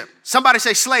Egypt. Somebody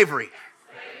say slavery.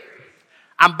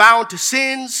 I'm bound to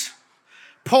sins,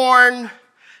 porn,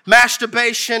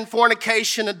 masturbation,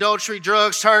 fornication, adultery,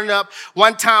 drugs, turning up,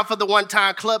 one time for the one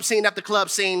time, club scene after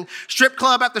club scene, strip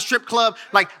club after strip club,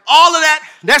 like all of that,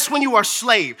 that's when you are a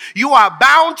slave. You are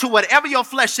bound to whatever your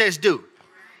flesh says do.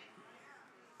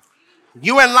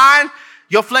 You in line,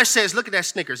 your flesh says, look at that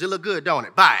Snickers. It look good, don't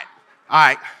it? Buy it. All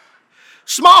right.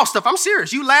 Small stuff, I'm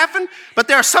serious. You laughing? But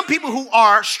there are some people who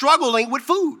are struggling with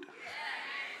food.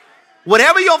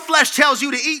 Whatever your flesh tells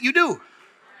you to eat, you do.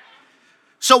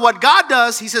 So what God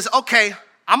does, he says, okay,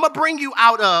 I'm going to bring you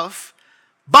out of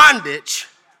bondage,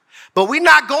 but we're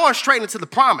not going straight into the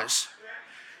promise.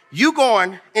 You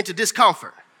going into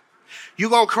discomfort. You're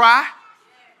going to cry.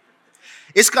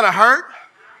 It's going to hurt.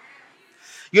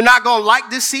 You're not going to like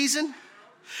this season,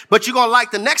 but you're going to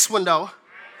like the next one though.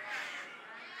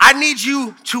 I need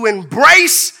you to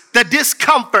embrace the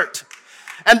discomfort.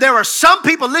 And there are some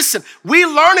people, listen, we're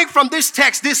learning from this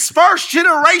text, this first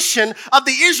generation of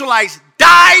the Israelites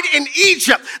died in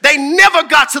Egypt. They never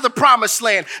got to the promised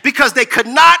land because they could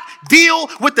not deal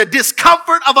with the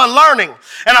discomfort of unlearning.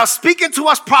 And I'm speaking to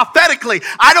us prophetically.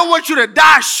 I don't want you to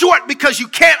die short because you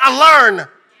can't unlearn.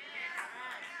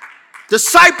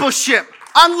 Discipleship,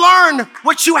 unlearn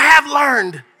what you have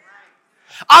learned.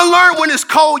 Unlearn when it's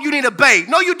cold, you need a bathe.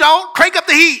 No, you don't. Crank up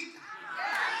the heat.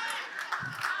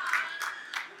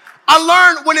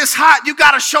 Unlearn when it's hot, you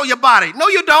got to show your body. No,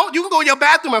 you don't. You can go in your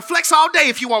bathroom and flex all day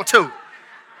if you want to.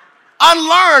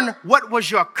 Unlearn what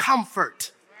was your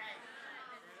comfort.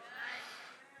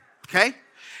 Okay?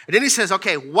 And then he says,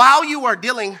 okay, while you are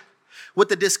dealing with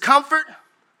the discomfort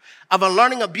of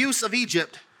unlearning abuse of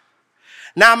Egypt,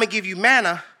 now I'm going to give you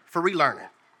manna for relearning.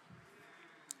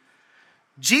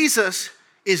 Jesus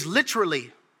is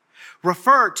literally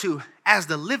referred to as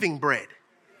the living bread.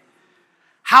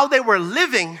 How they were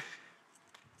living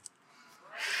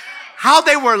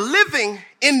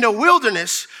in the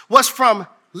wilderness was from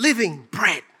living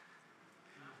bread.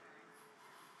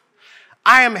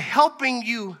 I am helping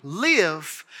you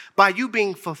live by you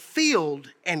being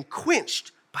fulfilled and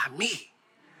quenched by me.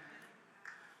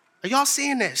 Are y'all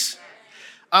seeing this?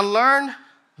 Unlearn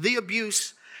the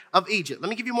abuse of Egypt. Let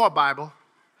me give you more Bible.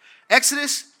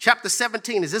 Exodus chapter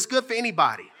 17. Is this good for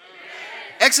anybody?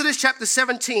 Exodus chapter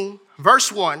 17,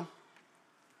 verse 1.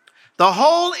 The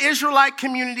whole Israelite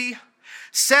community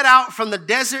set out from the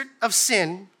desert of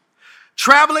Sin,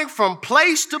 traveling from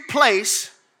place to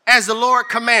place as the Lord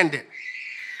commanded.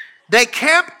 They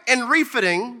camped in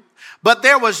Rephidim, but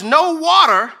there was no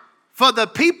water for the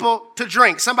people to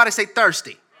drink. Somebody say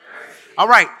thirsty. All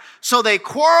right. So they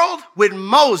quarreled with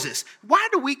Moses. Why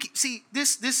do we see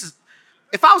this is,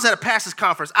 if I was at a pastor's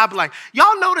conference, I'd be like,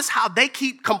 y'all notice how they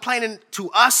keep complaining to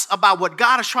us about what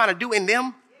God is trying to do in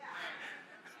them?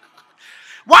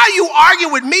 Why are you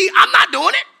arguing with me? I'm not doing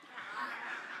it.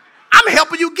 I'm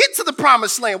helping you get to the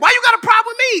promised land. Why you got a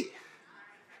problem with me?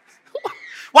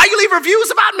 Why you leave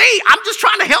reviews about me? I'm just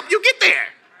trying to help you get there.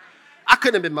 I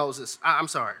couldn't have been Moses. I'm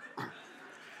sorry.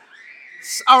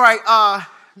 All right,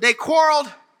 they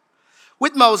quarreled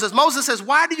with Moses. Moses says,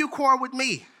 why do you quarrel with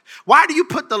me? Why do you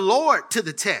put the Lord to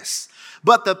the test?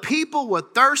 But the people were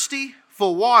thirsty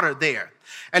for water there,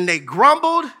 and they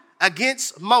grumbled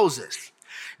against Moses.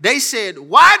 They said,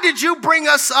 why did you bring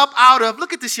us up out of,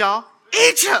 look at this, y'all,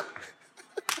 Egypt?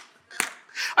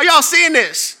 Are y'all seeing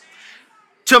this?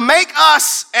 To make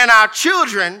us and our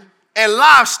children and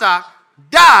livestock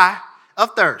die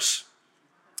of thirst.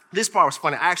 This part was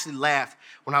funny. I actually laughed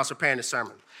when I was preparing the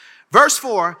sermon. Verse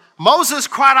 4, Moses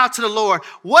cried out to the Lord,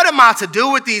 what am I to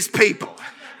do with these people?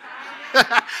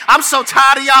 I'm so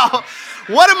tired of y'all.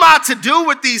 What am I to do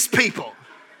with these people?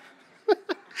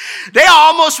 They are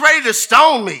almost ready to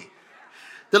stone me.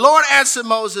 The Lord answered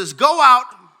Moses, go out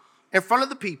in front of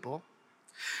the people,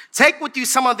 take with you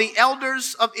some of the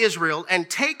elders of Israel, and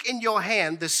take in your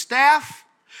hand the staff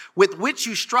with which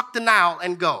you struck the Nile,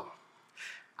 and go.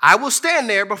 I will stand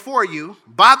there before you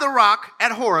by the rock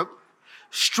at Horeb,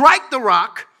 strike the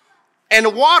rock,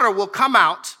 and water will come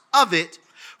out of it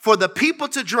for the people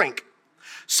to drink.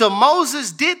 So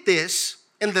Moses did this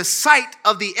in the sight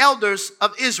of the elders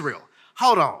of Israel.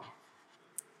 Hold on.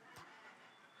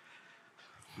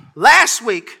 Last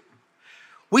week,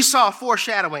 we saw a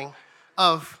foreshadowing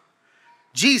of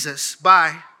Jesus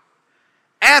by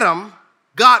Adam.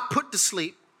 God put to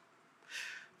sleep,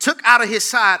 took out of his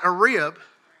side a rib,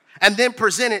 and then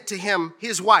presented to him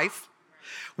his wife.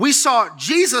 We saw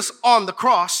Jesus on the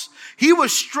cross. He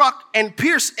was struck and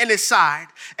pierced in his side,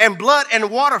 and blood and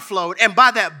water flowed. And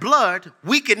by that blood,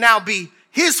 we can now be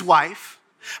his wife.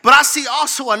 But I see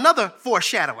also another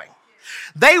foreshadowing.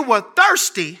 They were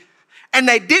thirsty, and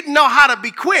they didn't know how to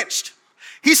be quenched.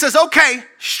 He says, okay,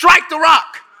 strike the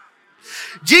rock.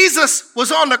 Jesus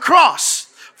was on the cross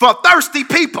for thirsty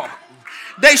people.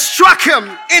 They struck him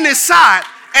in his side,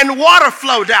 and water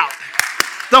flowed out.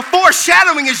 The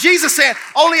foreshadowing is Jesus saying,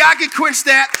 only I can quench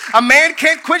that. A man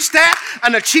can't quench that.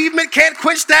 An achievement can't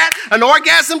quench that. An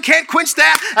orgasm can't quench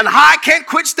that. An high can't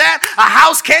quench that. A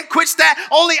house can't quench that.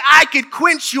 Only I can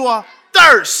quench your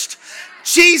thirst.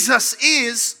 Jesus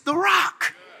is the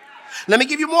rock. Let me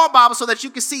give you more Bible so that you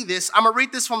can see this. I'm going to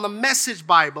read this from the Message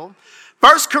Bible.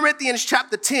 1 Corinthians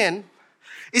chapter 10.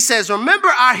 It says, remember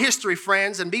our history,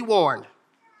 friends, and be warned.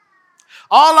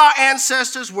 All our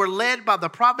ancestors were led by the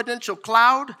providential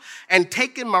cloud and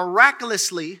taken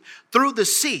miraculously through the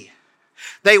sea.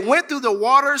 They went through the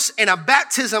waters in a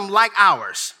baptism like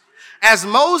ours. As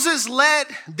Moses led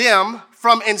them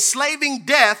from enslaving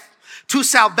death to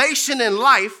salvation and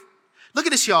life, look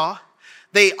at this, y'all.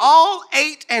 They all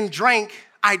ate and drank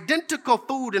identical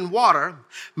food and water,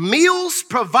 meals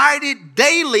provided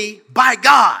daily by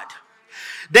God.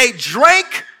 They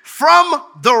drank from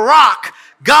the rock,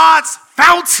 God's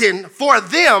fountain for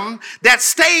them that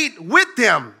stayed with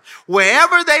them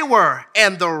wherever they were,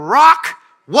 and the rock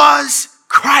was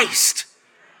Christ.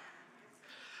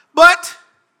 But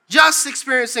just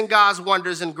experiencing God's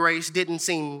wonders and grace didn't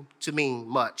seem to mean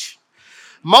much.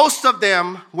 Most of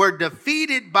them were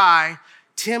defeated by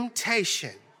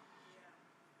temptation.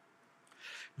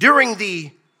 During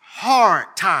the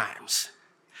hard times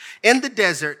in the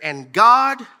desert, and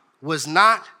God was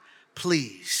not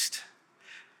pleased.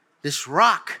 This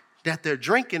rock that they're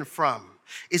drinking from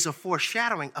is a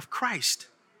foreshadowing of Christ.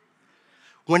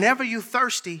 Whenever you're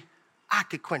thirsty, I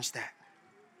could quench that.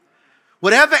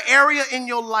 Whatever area in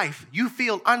your life you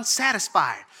feel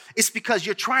unsatisfied, it's because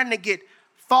you're trying to get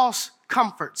false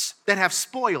comforts that have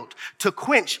spoiled to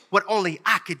quench what only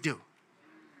I could do.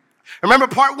 Remember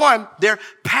part 1, they're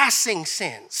passing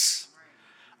sins.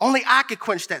 Only I could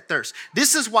quench that thirst.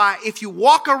 This is why if you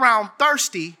walk around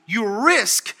thirsty, you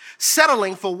risk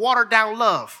settling for watered down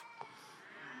love.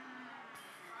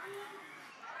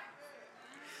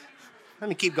 Let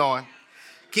me keep going.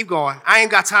 Keep going. I ain't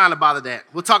got time to bother that.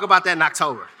 We'll talk about that in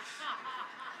October.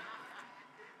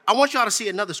 I want y'all to see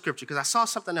another scripture because I saw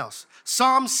something else.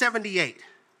 Psalm 78,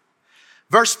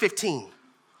 verse 15.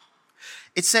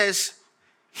 It says,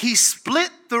 he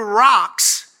split the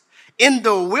rocks in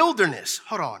the wilderness.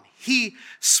 Hold on. He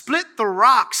split the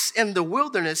rocks in the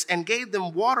wilderness and gave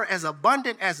them water as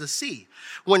abundant as the sea.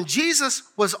 When Jesus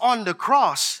was on the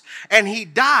cross and he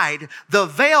died, the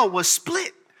veil was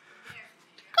split.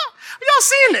 Are y'all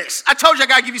seeing this? I told you I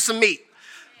got to give you some meat.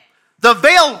 The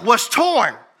veil was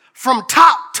torn from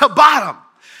top to bottom.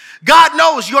 God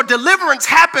knows your deliverance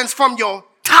happens from your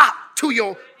top to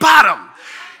your bottom.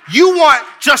 You want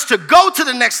just to go to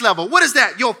the next level. What is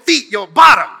that? Your feet, your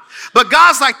bottom. But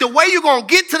God's like, the way you're going to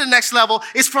get to the next level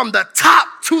is from the top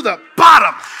to the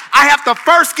bottom. I have to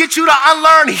first get you to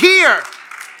unlearn here.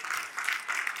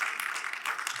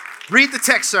 Read the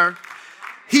text, sir.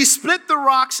 He split the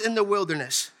rocks in the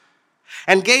wilderness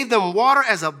and gave them water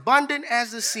as abundant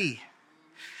as the sea.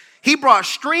 He brought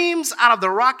streams out of the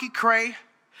rocky clay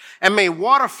and made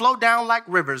water flow down like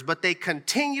rivers, but they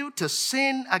continued to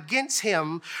sin against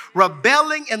him,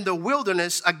 rebelling in the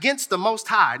wilderness against the Most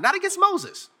High, not against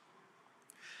Moses.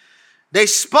 They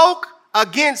spoke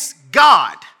against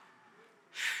God.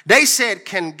 They said,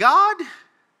 can God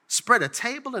spread a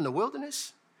table in the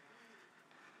wilderness?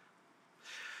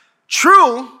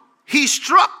 True, he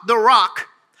struck the rock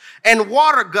and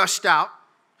water gushed out.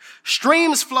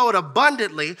 Streams flowed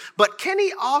abundantly, but can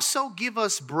he also give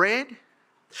us bread?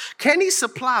 Can he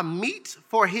supply meat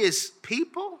for his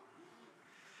people?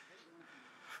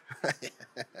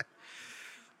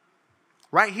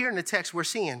 Right here in the text, we're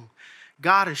seeing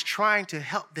God is trying to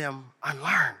help them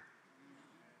unlearn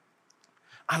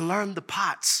the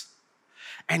pots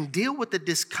and deal with the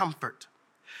discomfort.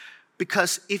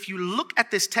 Because if you look at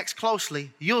this text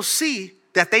closely, you'll see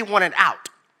that they wanted out,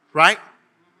 right?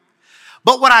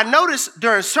 But what I noticed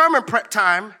during sermon prep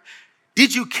time,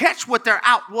 did you catch what their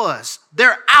out was?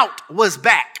 Their out was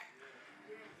back.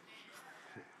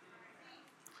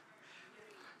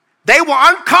 They were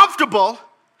uncomfortable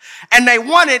and they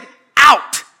wanted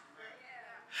out.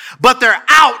 But their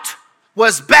out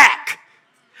was back.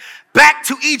 Back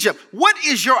to Egypt. What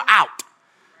is your out?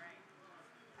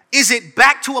 Is it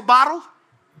back to a bottle?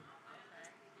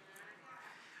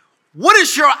 What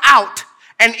is your out?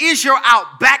 And is your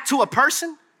out back to a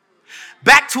person?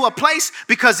 Back to a place?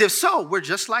 Because if so, we're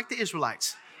just like the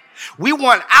Israelites. We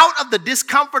want out of the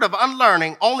discomfort of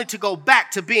unlearning only to go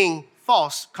back to being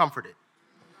false comforted.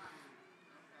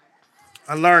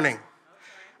 Unlearning.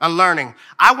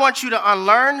 I want you to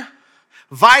unlearn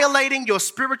violating your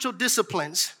spiritual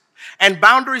disciplines and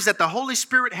boundaries that the Holy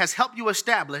Spirit has helped you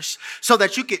establish so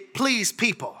that you could please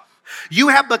people. You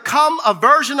have become a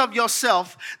version of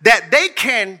yourself that they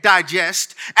can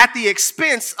digest at the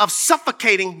expense of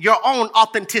suffocating your own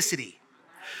authenticity.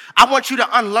 I want you to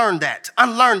unlearn that.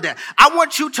 I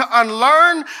want you to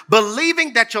unlearn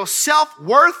believing that your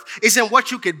self-worth is in what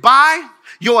you could buy,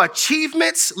 your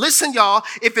achievements. Listen, y'all,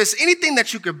 if it's anything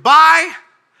that you could buy,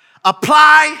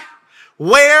 apply,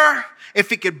 wear,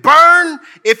 if it could burn,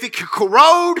 if it could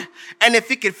corrode, and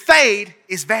if it could fade,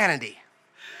 it's vanity.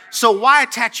 So why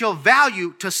attach your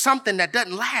value to something that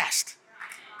doesn't last?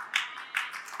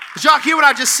 Did y'all hear what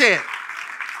I just said?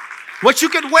 What you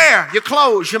could wear, your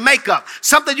clothes, your makeup,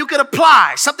 something you could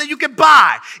apply, something you could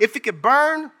buy. If it could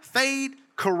burn, fade,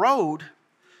 corrode,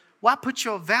 why put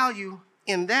your value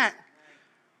in that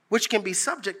which can be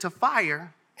subject to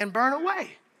fire and burn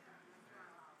away?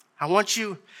 I want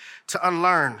you to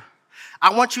unlearn.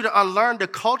 I want you to unlearn the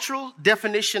cultural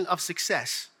definition of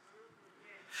success.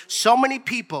 So many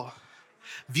people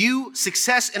view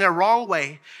success in a wrong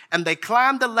way, and they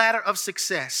climb the ladder of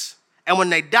success. And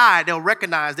when they die, they'll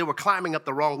recognize they were climbing up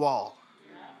the wrong wall.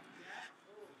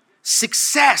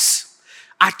 Success,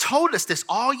 I told us this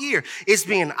all year, is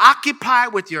being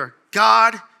occupied with your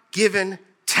God-given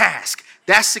task.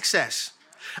 That's success.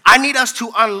 I need us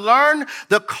to unlearn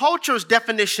the culture's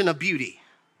definition of beauty.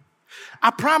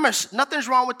 I promise nothing's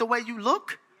wrong with the way you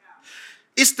look.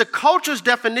 It's the culture's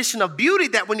definition of beauty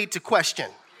that we need to question.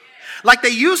 Like they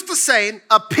used to say,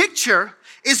 a picture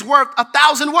is worth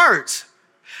 1,000 words.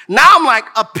 Now I'm like,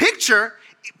 a picture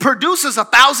produces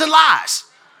 1,000 lies.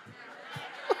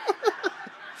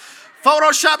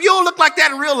 Photoshop, you don't look like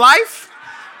that in real life.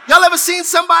 Y'all ever seen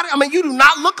somebody? I mean, you do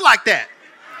not look like that.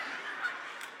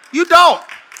 You don't.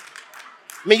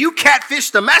 I mean, you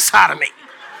catfished the mess out of me.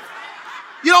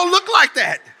 You don't look like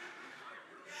that.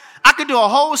 I could do a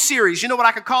whole series. You know what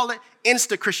I could call it?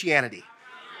 Insta Christianity.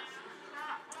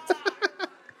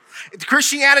 It's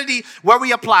Christianity where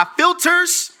we apply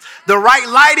filters, the right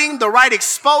lighting, the right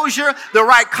exposure, the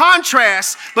right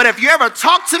contrast. But if you ever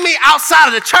talk to me outside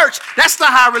of the church, that's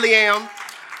not how I really am.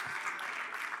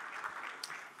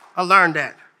 I learned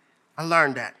that.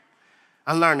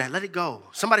 Let it go.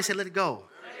 Somebody said, let it go.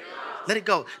 Let it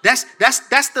go.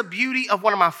 That's the beauty of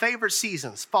one of my favorite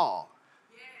seasons, fall.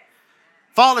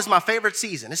 Fall is my favorite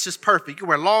season. It's just perfect. You can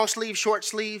wear long sleeve, short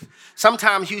sleeve.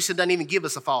 Sometimes Houston doesn't even give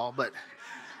us a fall, but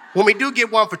when we do get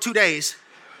one for 2 days,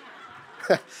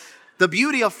 the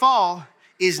beauty of fall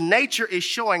is nature is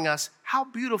showing us how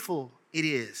beautiful it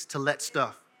is to let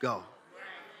stuff go.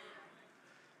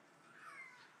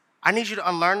 I need you to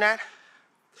unlearn that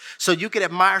so you can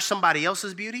admire somebody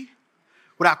else's beauty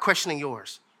without questioning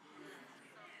yours.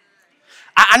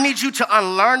 I need you to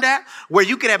unlearn that, where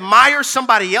you can admire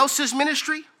somebody else's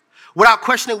ministry without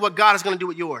questioning what God is going to do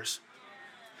with yours.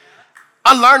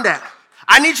 Unlearn that.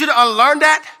 I need you to unlearn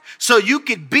that so you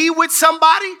could be with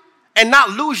somebody and not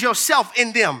lose yourself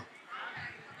in them.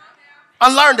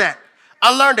 Unlearn that.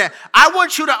 Unlearn that. I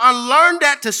want you to unlearn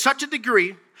that to such a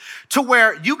degree to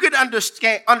where you could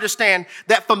understand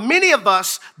that for many of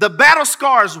us, the battle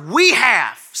scars we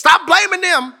have, stop blaming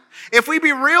them. If we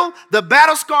be real, the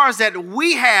battle scars that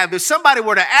we have, if somebody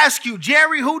were to ask you,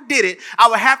 Jerry, who did it? I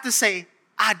would have to say,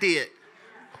 I did.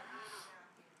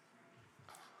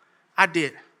 I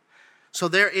did. So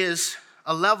there is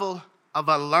a level of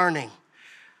unlearning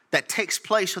that takes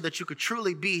place so that you could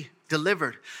truly be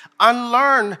delivered.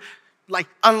 Unlearn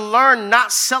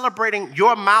not celebrating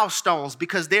your milestones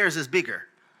because theirs is bigger.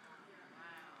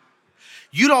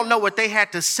 You don't know what they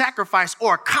had to sacrifice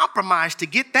or compromise to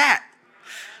get that.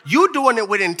 You doing it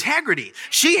with integrity.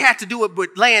 She had to do it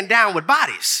with laying down with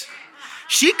bodies.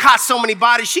 She caught so many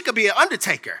bodies, she could be an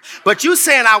undertaker. But you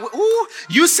saying,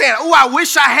 I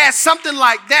wish I had something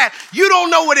like that. You don't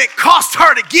know what it cost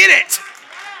her to get it.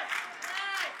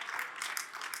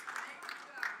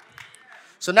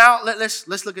 So now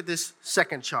let's look at this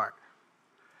second chart.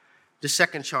 The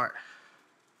second chart,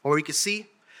 where we can see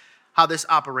how this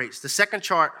operates. The second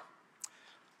chart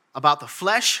about the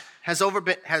flesh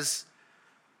has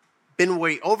been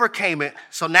where he overcame it.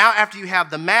 So now after you have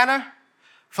the manna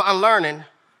for unlearning,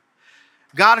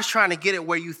 God is trying to get it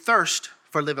where you thirst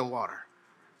for living water.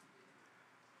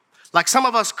 Like some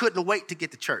of us couldn't wait to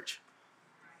get to church.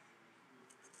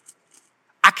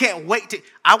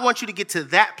 I want you to get to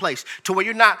that place to where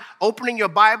you're not opening your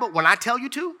Bible when I tell you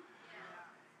to.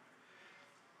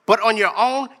 But on your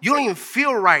own, you don't even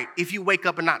feel right if you wake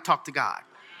up and not talk to God.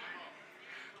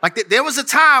 Like there was a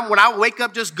time when I would wake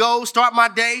up, just go, start my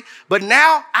day. But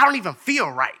now I don't even feel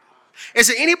right. Is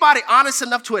there anybody honest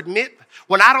enough to admit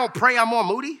when I don't pray, I'm more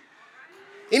moody?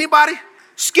 Anybody?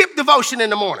 Skip devotion in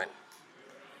the morning.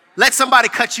 Let somebody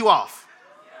cut you off.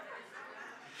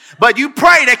 But you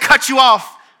pray, they cut you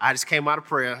off. I just came out of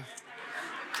prayer.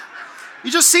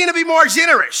 You just seem to be more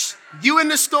generous. You in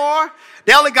the store,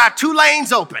 they only got 2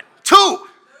 lanes open. 2.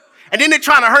 And then they're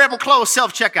trying to hurry up and close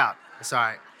self-checkout. It's all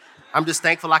right. I'm just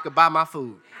thankful I could buy my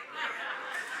food.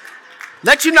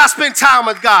 Let you not spend time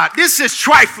with God. This is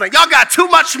trifling. Y'all got too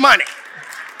much money.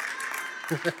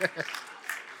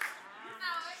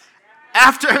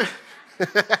 After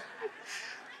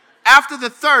the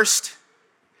thirst,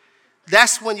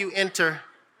 that's when you enter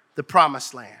the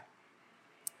promised land.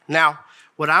 Now,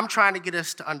 what I'm trying to get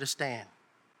us to understand,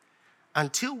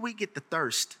 until we get the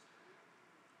thirst,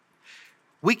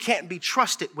 we can't be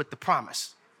trusted with the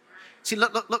promise. See,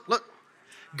 look.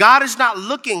 God is not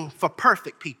looking for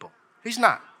perfect people. He's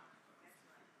not.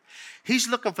 He's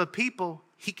looking for people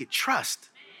he could trust.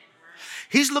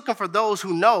 He's looking for those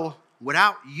who know,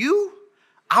 without you,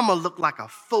 I'm going to look like a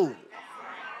fool.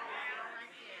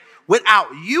 Without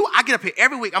you, I get up here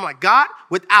every week. I'm like, God,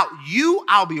 without you,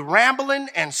 I'll be rambling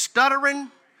and stuttering.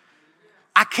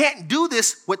 I can't do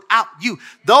this without you.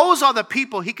 Those are the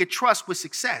people he could trust with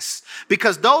success.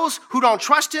 Because those who don't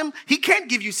trust him, he can't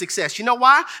give you success. You know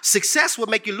why? Success will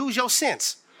make you lose your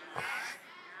sense.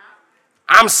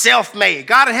 I'm self-made.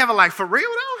 God in heaven, like, for real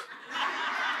though?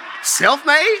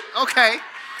 Self-made? Okay.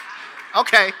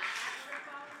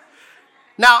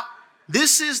 Now,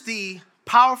 this is the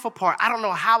powerful part. I don't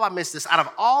know how I missed this. Out of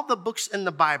all the books in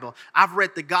the Bible, I've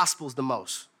read the Gospels the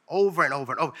most, over and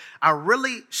over and over. I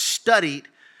really studied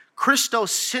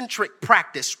Christocentric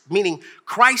practice, meaning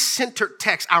Christ-centered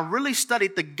text. I really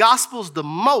studied the Gospels the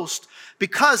most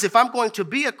because if I'm going to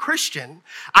be a Christian,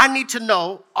 I need to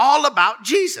know all about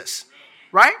Jesus,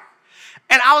 right?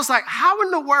 And I was like, how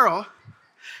in the world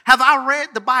have I read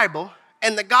the Bible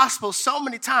and the Gospel so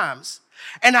many times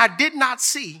and I did not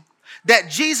see that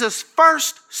Jesus'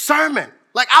 first sermon,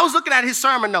 like I was looking at his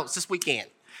sermon notes this weekend.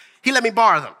 He let me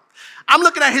borrow them. I'm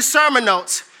looking at his sermon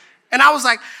notes and I was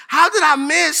like, how did I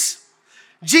miss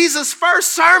Jesus'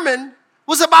 first sermon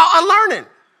was about unlearning?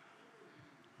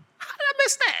 How did I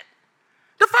miss that?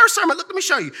 The first sermon, look, let me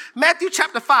show you. Matthew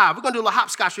chapter 5. We're going to do a little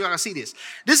hopscotch. You're going to see this.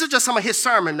 This is just some of his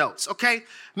sermon notes, okay?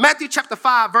 Matthew chapter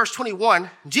 5, verse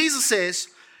 21. Jesus says,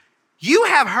 you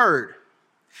have heard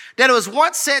that it was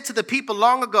once said to the people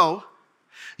long ago,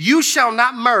 you shall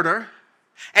not murder,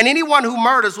 and anyone who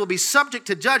murders will be subject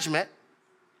to judgment.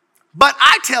 But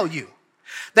I tell you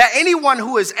that anyone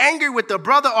who is angry with a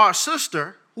brother or a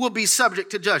sister will be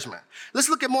subject to judgment. Let's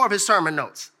look at more of his sermon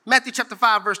notes. Matthew chapter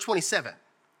 5, verse 27.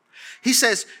 He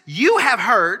says, you have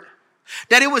heard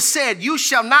that it was said, you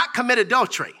shall not commit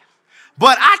adultery.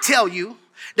 But I tell you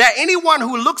that anyone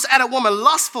who looks at a woman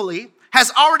lustfully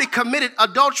has already committed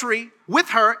adultery with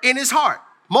her in his heart.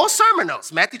 Most sermon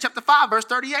notes, Matthew chapter 5, verse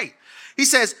 38. He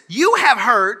says, you have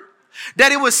heard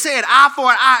that it was said, eye for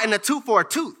an eye and a tooth for a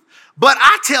tooth. But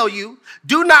I tell you,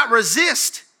 do not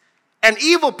resist an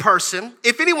evil person.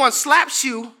 If anyone slaps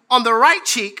you on the right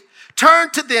cheek, turn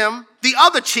to them the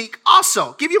other cheek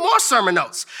also. Give you more sermon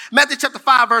notes. Matthew chapter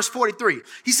 5, verse 43.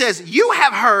 He says, you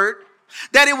have heard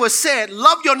that it was said,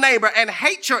 love your neighbor and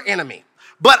hate your enemy.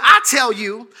 But I tell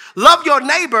you, love your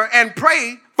neighbor and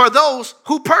pray for those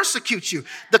who persecute you.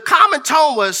 The common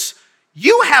tone was,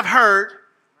 you have heard,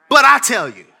 but I tell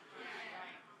you.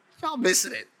 Y'all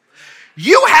missing it.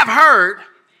 You have heard,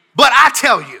 but I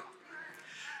tell you.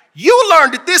 You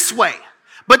learned it this way,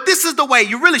 but this is the way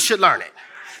you really should learn it.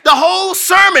 The whole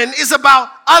sermon is about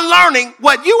unlearning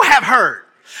what you have heard,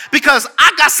 because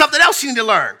I got something else you need to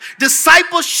learn.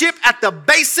 Discipleship at the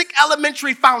basic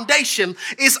elementary foundation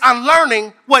is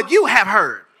unlearning what you have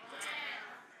heard.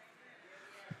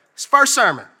 His first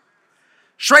sermon,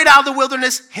 straight out of the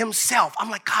wilderness himself. I'm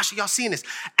like, gosh, are y'all seeing this?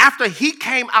 After he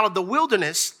came out of the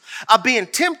wilderness of being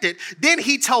tempted, then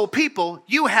he told people,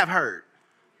 you have heard.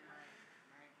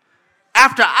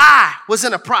 After I was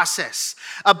in a process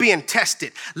of being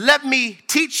tested, let me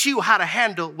teach you how to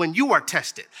handle when you are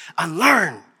tested.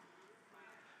 Unlearn.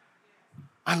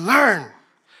 Unlearn.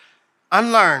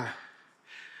 Unlearn.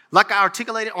 Like I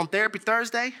articulated on Therapy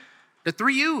Thursday, the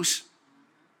 3 U's.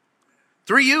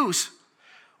 3 U's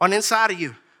on the inside of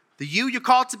you. The you you're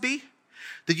called to be,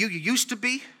 the you used to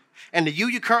be, and the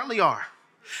you currently are.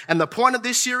 And the point of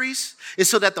this series is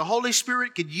so that the Holy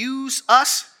Spirit could use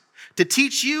us to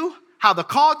teach you how the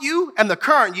called you and the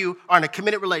current you are in a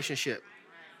committed relationship.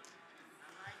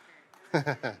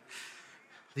 The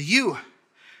you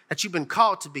that you've been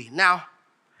called to be. Now,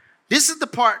 this is the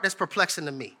part that's perplexing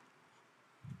to me.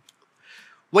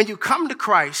 When you come to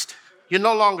Christ, you're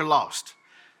no longer lost.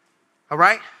 All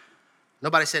right?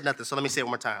 Nobody said nothing, so let me say it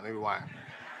one more time. Let me rewind.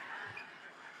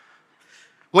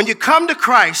 When you come to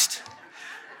Christ,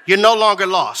 you're no longer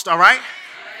lost. All right?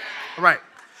 All right.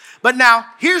 But now,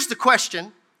 here's the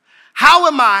question. How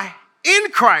am I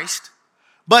in Christ,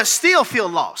 but still feel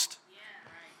lost?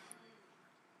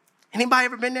 Anybody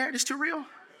ever been there? This too real?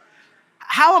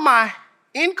 How am I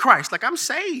in Christ? Like I'm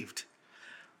saved,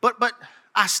 but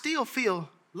I still feel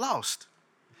lost.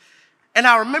 And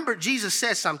I remember Jesus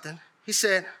said something. He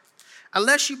said,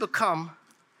 unless you become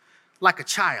like a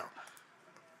child,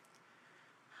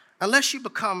 unless you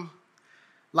become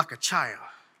like a child.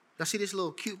 Y'all see this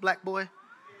little cute black boy?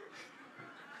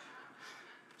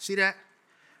 See that?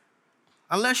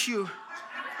 Unless you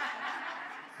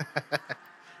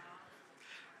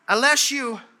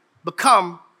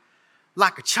become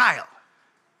like a child,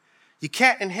 you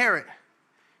can't inherit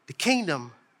the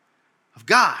kingdom of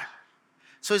God.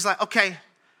 So he's like, okay,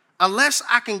 unless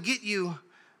I can get you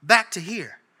back to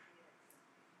here,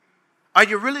 are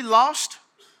you really lost,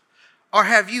 or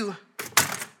have you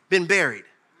been buried?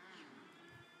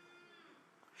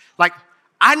 Like,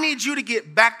 I need you to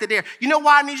get back to there. You know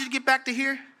why I need you to get back to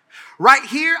here? Right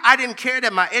here, I didn't care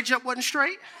that my edge up wasn't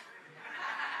straight.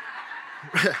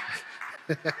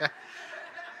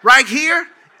 Right here,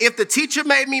 if the teacher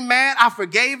made me mad, I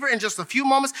forgave her in just a few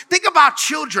moments. Think about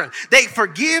children. They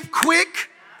forgive quick.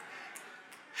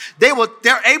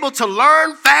 They're able to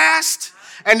learn fast.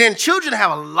 And then children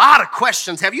have a lot of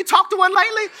questions. Have you talked to one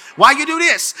lately? Why you do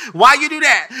this? Why you do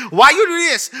that? Why you do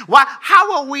this? Why?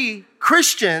 How are we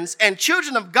Christians and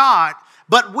children of God,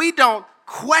 but we don't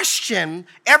question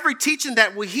every teaching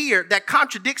that we hear that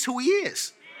contradicts who he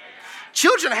is?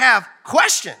 Children have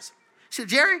questions. He said,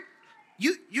 Jerry,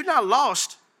 you're not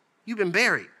lost. You've been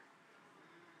buried.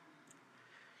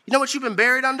 You know what you've been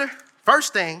buried under?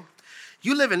 First thing,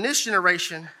 you live in this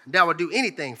generation that will do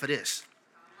anything for this.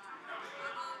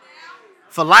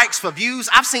 For likes, for views.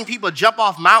 I've seen people jump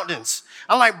off mountains.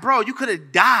 I'm like, bro, you could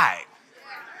have died.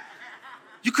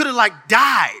 You could have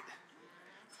died.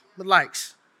 But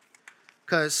likes.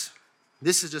 Because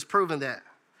this is just proving that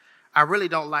I really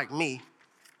don't like me.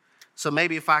 So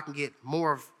maybe if I can get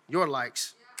more of your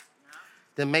likes,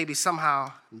 then maybe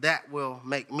somehow that will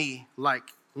make me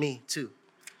like me too.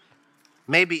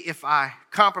 Maybe if I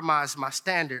compromise my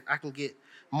standard, I can get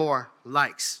more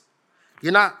likes.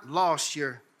 You're not lost,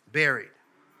 you're buried.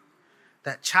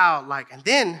 That childlike. And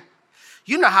then,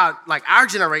 you know how, our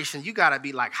generation, you got to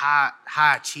be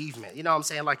high achievement. You know what I'm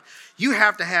saying? You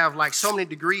have to have so many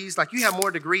degrees. You have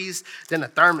more degrees than a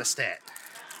thermostat.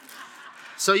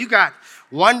 So you got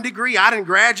 1 degree. I done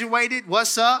graduated.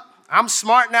 What's up? I'm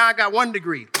smart now. I got 1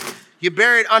 degree. You're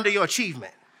buried under your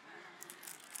achievement.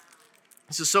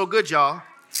 This is so good, y'all.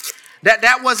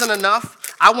 That wasn't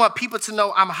enough. I want people to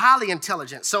know I'm highly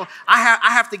intelligent. So I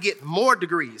have to get more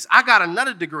degrees. I got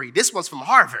another degree. This one's from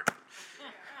Harvard.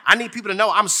 I need people to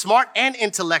know I'm smart and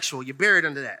intellectual. You're buried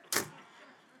under that.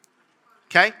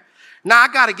 Okay? Now I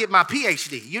got to get my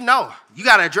PhD. You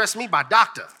got to address me by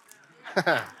doctor.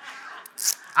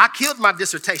 I killed my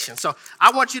dissertation. So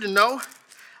I want you to know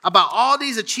about all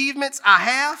these achievements I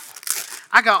have.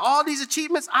 I got all these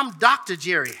achievements. I'm Dr.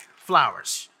 Jerry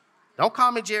Flowers. Don't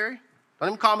call me Jerry. Don't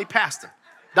even call me pastor.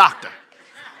 Doctor.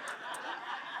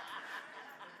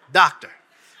 Doctor.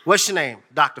 What's your name?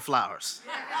 Dr. Flowers.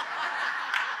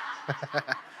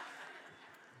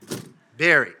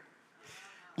 Buried.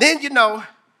 Then, you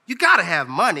got to have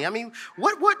money. I mean,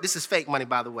 what? This is fake money,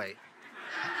 by the way.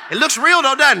 It looks real,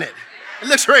 though, doesn't it? It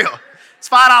looks real. It's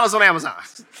 $5 on Amazon.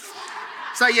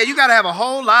 So, yeah, you got to have a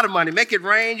whole lot of money. Make it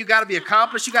rain. You got to be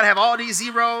accomplished. You got to have all these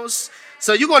zeros.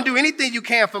 So you're going to do anything you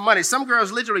can for money. Some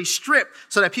girls literally strip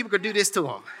so that people could do this to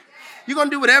them. You're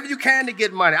going to do whatever you can to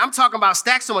get money. I'm talking about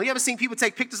stacks of money. You ever seen people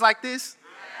take pictures like this?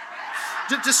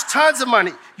 Just tons of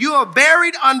money. You are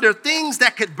buried under things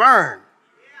that could burn.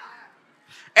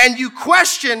 And you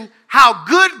question how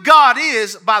good God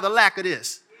is by the lack of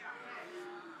this.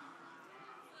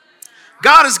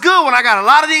 God is good when I got a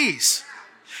lot of these.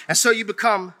 And so you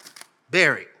become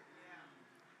buried.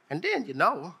 And then,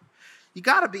 you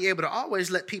got to be able to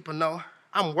always let people know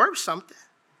I'm worth something.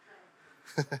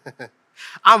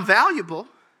 I'm valuable.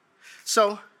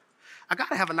 So I got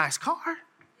to have a nice car.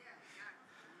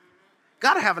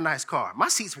 Got to have a nice car. My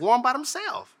seat's warm by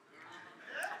themselves.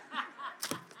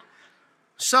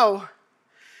 So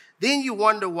then you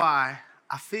wonder why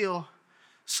I feel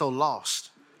so lost.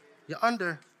 You're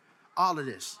under all of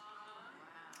this.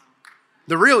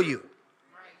 The real you.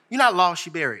 You're not lost,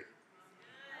 you're buried.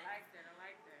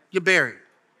 You're buried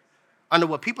under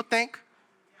what people think,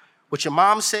 what your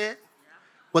mom said,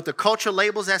 what the culture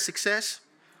labels as success,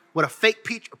 what a fake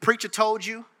preacher told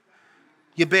you.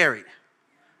 You're buried.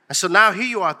 And so now here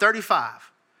you are,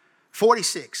 35,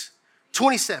 46,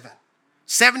 27,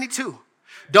 72.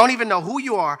 Don't even know who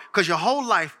you are because your whole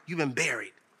life you've been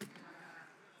buried.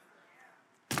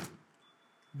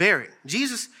 Buried.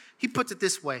 Jesus, he puts it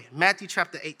this way, Matthew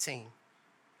chapter 18,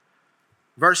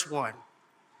 verse 1.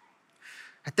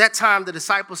 At that time, the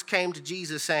disciples came to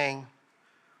Jesus saying,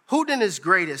 "Who then is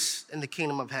greatest in the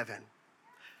kingdom of heaven?"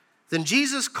 Then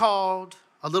Jesus called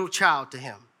a little child to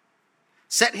him,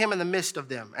 set him in the midst of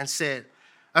them, and said,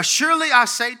 "Surely I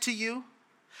say to you,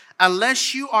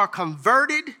 unless you are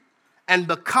converted and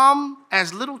become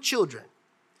as little children,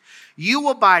 you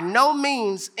will by no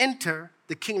means enter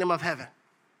the kingdom of heaven.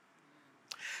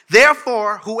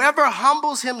 Therefore, whoever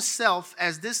humbles himself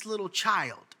as this little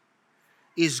child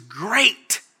is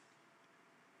greatness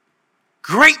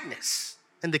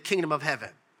in the kingdom of heaven.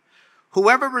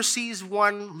 Whoever receives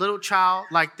one little child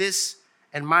like this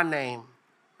in my name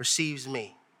receives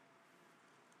me."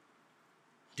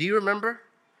 Do you remember?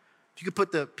 If you could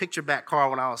put the picture back,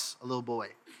 Carl, when I was a little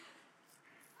boy.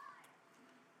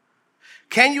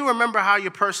 Can you remember how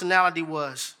your personality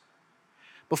was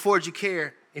before you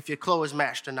cared if your clothes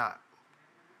matched or not?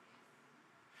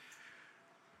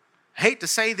 I hate to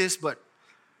say this, but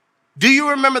do you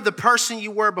remember the person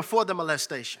you were before the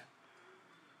molestation?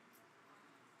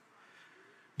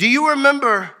 Do you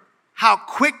remember how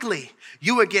quickly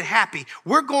you would get happy?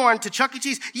 We're going to Chuck E.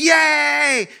 Cheese.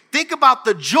 Yay! Think about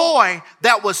the joy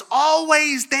that was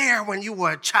always there when you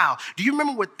were a child. Do you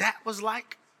remember what that was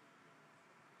like?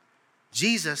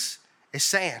 Jesus is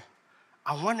saying,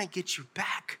 I want to get you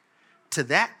back to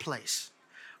that place,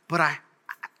 but I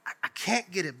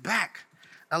can't get it back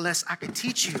unless I can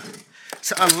teach you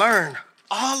to unlearn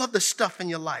all of the stuff in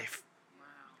your life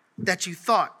that you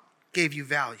thought gave you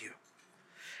value.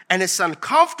 And it's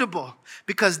uncomfortable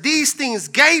because these things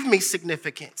gave me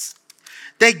significance.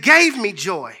 They gave me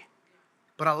joy,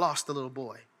 but I lost the little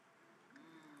boy.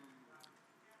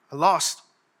 I lost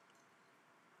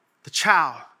the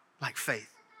childlike faith.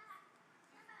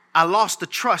 I lost the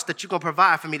trust that you're going to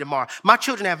provide for me tomorrow. My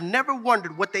children have never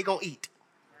wondered what they're going to eat.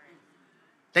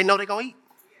 They know they're going to eat.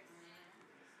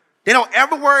 They don't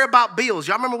ever worry about bills.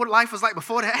 Y'all remember what life was like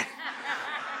before that?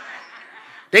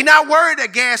 They're not worried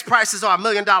that gas prices are $1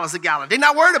 million a gallon. They're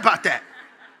not worried about that.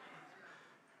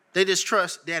 They just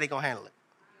trust Daddy going to handle it.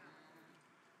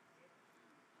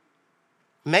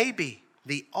 Maybe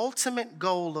the ultimate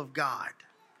goal of God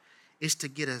is to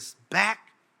get us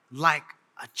back like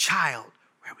a child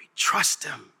where we trust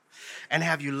him. And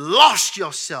have you lost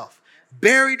yourself,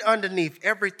 buried underneath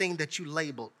everything that you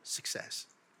labeled success?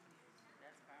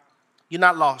 You're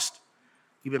not lost.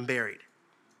 You've been buried.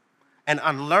 And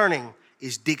unlearning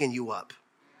is digging you up.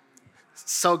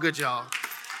 So good, y'all.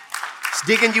 It's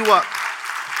digging you up.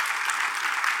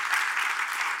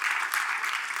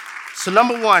 So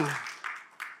number one,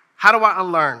 how do I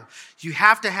unlearn? You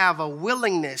have to have a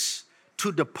willingness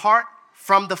to depart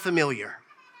from the familiar.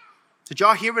 Did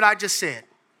y'all hear what I just said?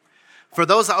 For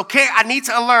those, okay, I need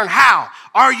to unlearn. How?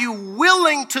 Are you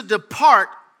willing to depart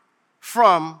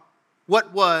from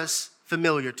what was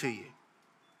familiar to you?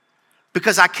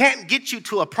 Because I can't get you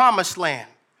to a promised land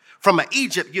from an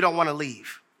Egypt you don't want to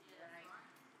leave.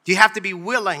 You have to be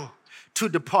willing to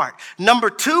depart. Number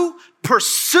two,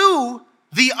 pursue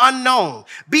the unknown.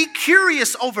 Be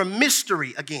curious over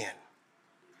mystery again.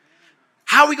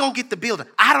 How are we going to get the building?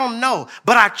 I don't know,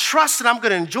 but I trust that I'm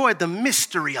going to enjoy the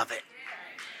mystery of it.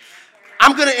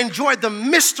 I'm going to enjoy the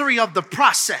mystery of the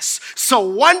process. So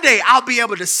one day I'll be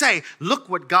able to say, look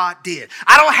what God did.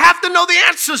 I don't have to know the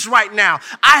answers right now.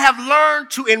 I have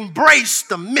learned to embrace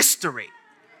the mystery.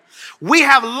 We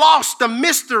have lost the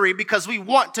mystery because we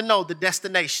want to know the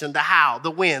destination, the how,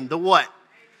 the when, the what.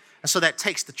 And so that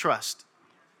takes the trust.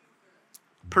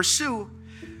 Pursue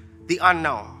the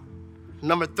unknown.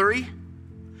 Number three,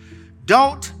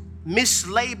 don't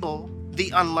mislabel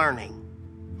the unlearning.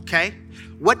 Okay?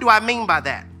 What do I mean by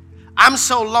that? I'm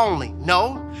so lonely.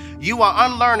 No, you are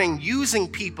unlearning using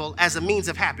people as a means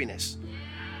of happiness.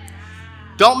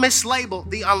 Don't mislabel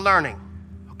the unlearning.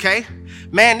 Okay?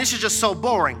 Man, this is just so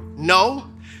boring.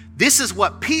 No, this is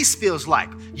what peace feels like.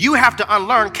 You have to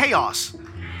unlearn chaos.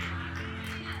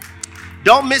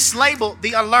 Don't mislabel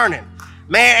the unlearning.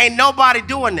 Man, ain't nobody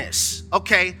doing this.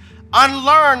 Okay,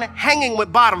 unlearn hanging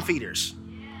with bottom feeders.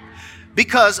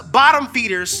 Because bottom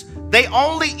feeders, they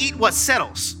only eat what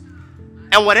settles.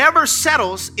 And whatever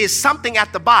settles is something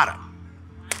at the bottom.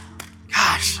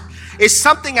 Gosh, it's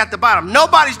something at the bottom.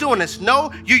 Nobody's doing this.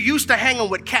 No, you're used to hanging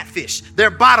with catfish.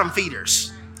 They're bottom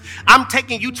feeders. I'm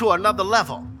taking you to another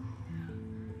level.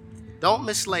 Don't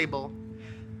mislabel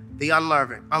the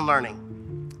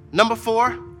unlearning. Number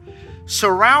four,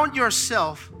 surround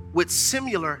yourself with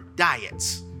similar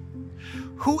diets.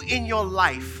 Who in your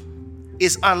life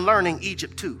is unlearning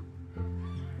Egypt too?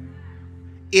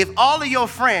 If all of your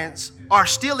friends are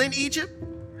still in Egypt,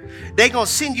 they're going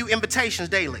to send you invitations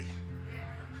daily.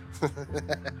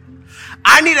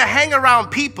 I need to hang around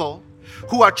people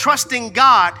who are trusting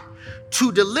God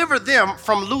to deliver them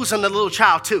from losing the little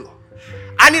child too.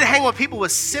 I need to hang with people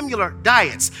with similar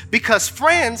diets because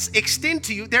friends extend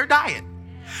to you their diet.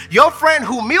 Your friend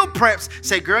who meal preps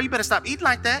say, girl, you better stop eating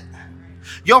like that.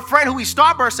 Your friend who eats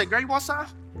Starburst say, girl, you want some?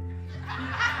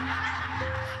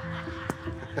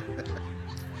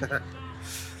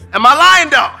 Am I lying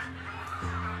though?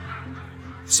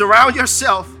 Surround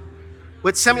yourself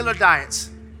with similar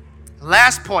diets.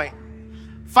 Last point,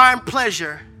 find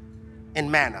pleasure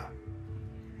in manna.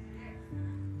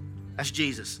 That's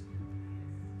Jesus.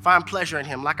 Find pleasure in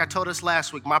him. Like I told us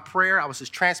last week, my prayer, I was as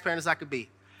transparent as I could be.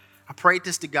 I prayed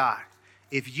this to God.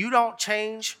 If you don't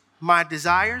change my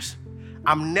desires,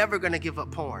 I'm never going to give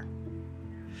up porn.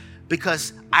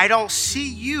 Because I don't see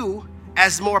you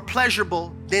as more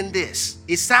pleasurable than this.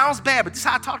 It sounds bad, but this is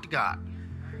how I talk to God.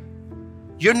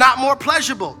 You're not more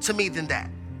pleasurable to me than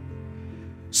that.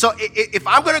 So if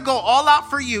I'm going to go all out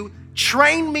for you,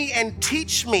 train me and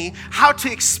teach me how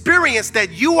to experience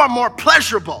that you are more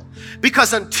pleasurable.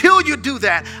 Because until you do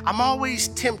that, I'm always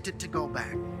tempted to go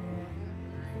back.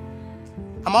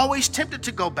 I'm always tempted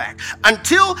to go back.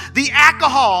 Until the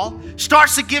alcohol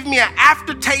starts to give me an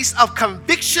aftertaste of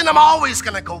conviction, I'm always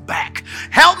going to go back.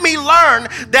 Help me learn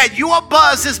that your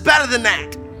buzz is better than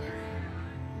that.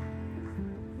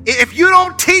 If you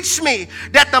don't teach me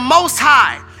that the Most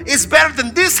High is better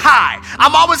than this high,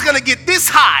 I'm always going to get this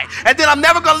high, and then I'm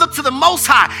never going to look to the Most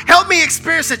High. Help me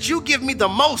experience that you give me the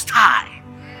Most High.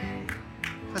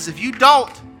 Because if you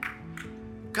don't,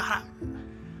 God,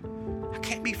 I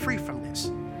can't be free from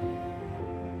this.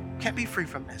 Can't be free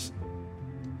from this.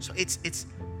 So it's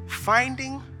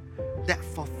finding that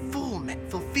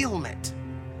fulfillment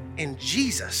in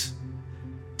Jesus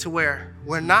to where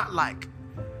we're not like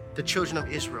the children of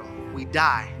Israel. We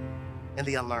die in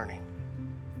the unlearning.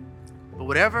 But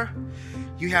whatever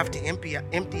you have to empty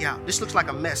out. This looks like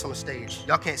a mess on the stage.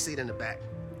 Y'all can't see it in the back.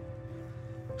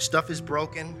 Stuff is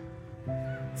broken.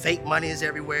 Fake money is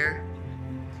everywhere.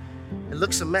 It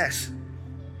looks a mess.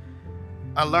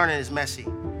 Unlearning is messy.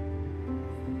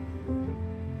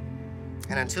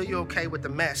 And until you're okay with the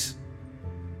mess,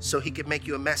 so he can make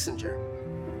you a messenger,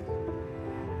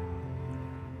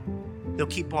 you'll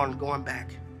keep on going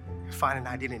back and finding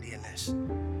identity in this.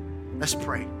 Let's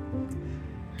pray.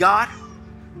 God,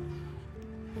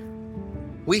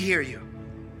 we hear you.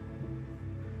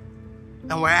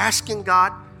 And we're asking,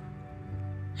 God,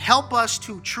 Help us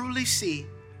to truly see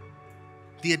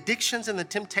the addictions and the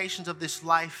temptations of this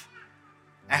life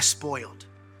as spoiled.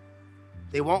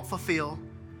 They won't fulfill.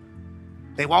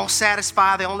 They won't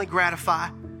satisfy. They only gratify.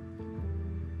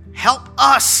 Help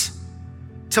us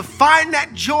to find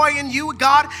that joy in you,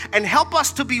 God, and help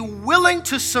us to be willing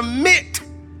to submit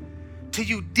to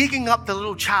you digging up the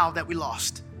little child that we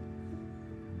lost,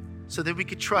 so that we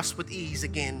could trust with ease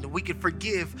again, that we could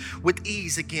forgive with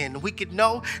ease again, we could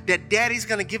know that Daddy's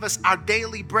gonna give us our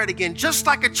daily bread again, just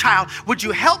like a child. Would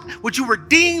you help? Would you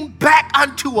redeem back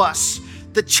unto us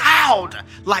the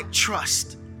child-like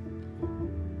trust?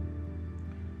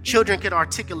 Children can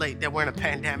articulate that we're in a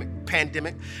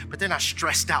pandemic, but they're not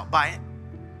stressed out by it.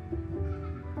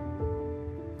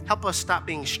 Help us stop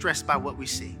being stressed by what we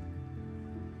see.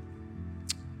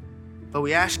 But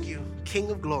we ask you,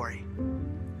 King of glory,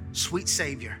 sweet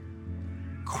Savior,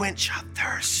 quench our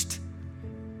thirst.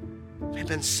 We've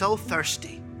been so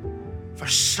thirsty for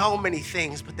so many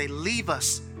things, but they leave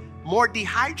us more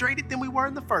dehydrated than we were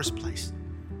in the first place.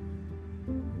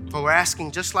 And we're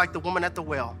asking, just like the woman at the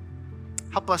well,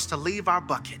 help us to leave our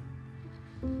bucket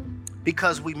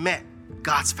because we met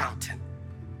God's fountain.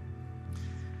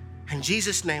 In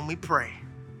Jesus' name we pray,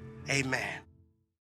 amen.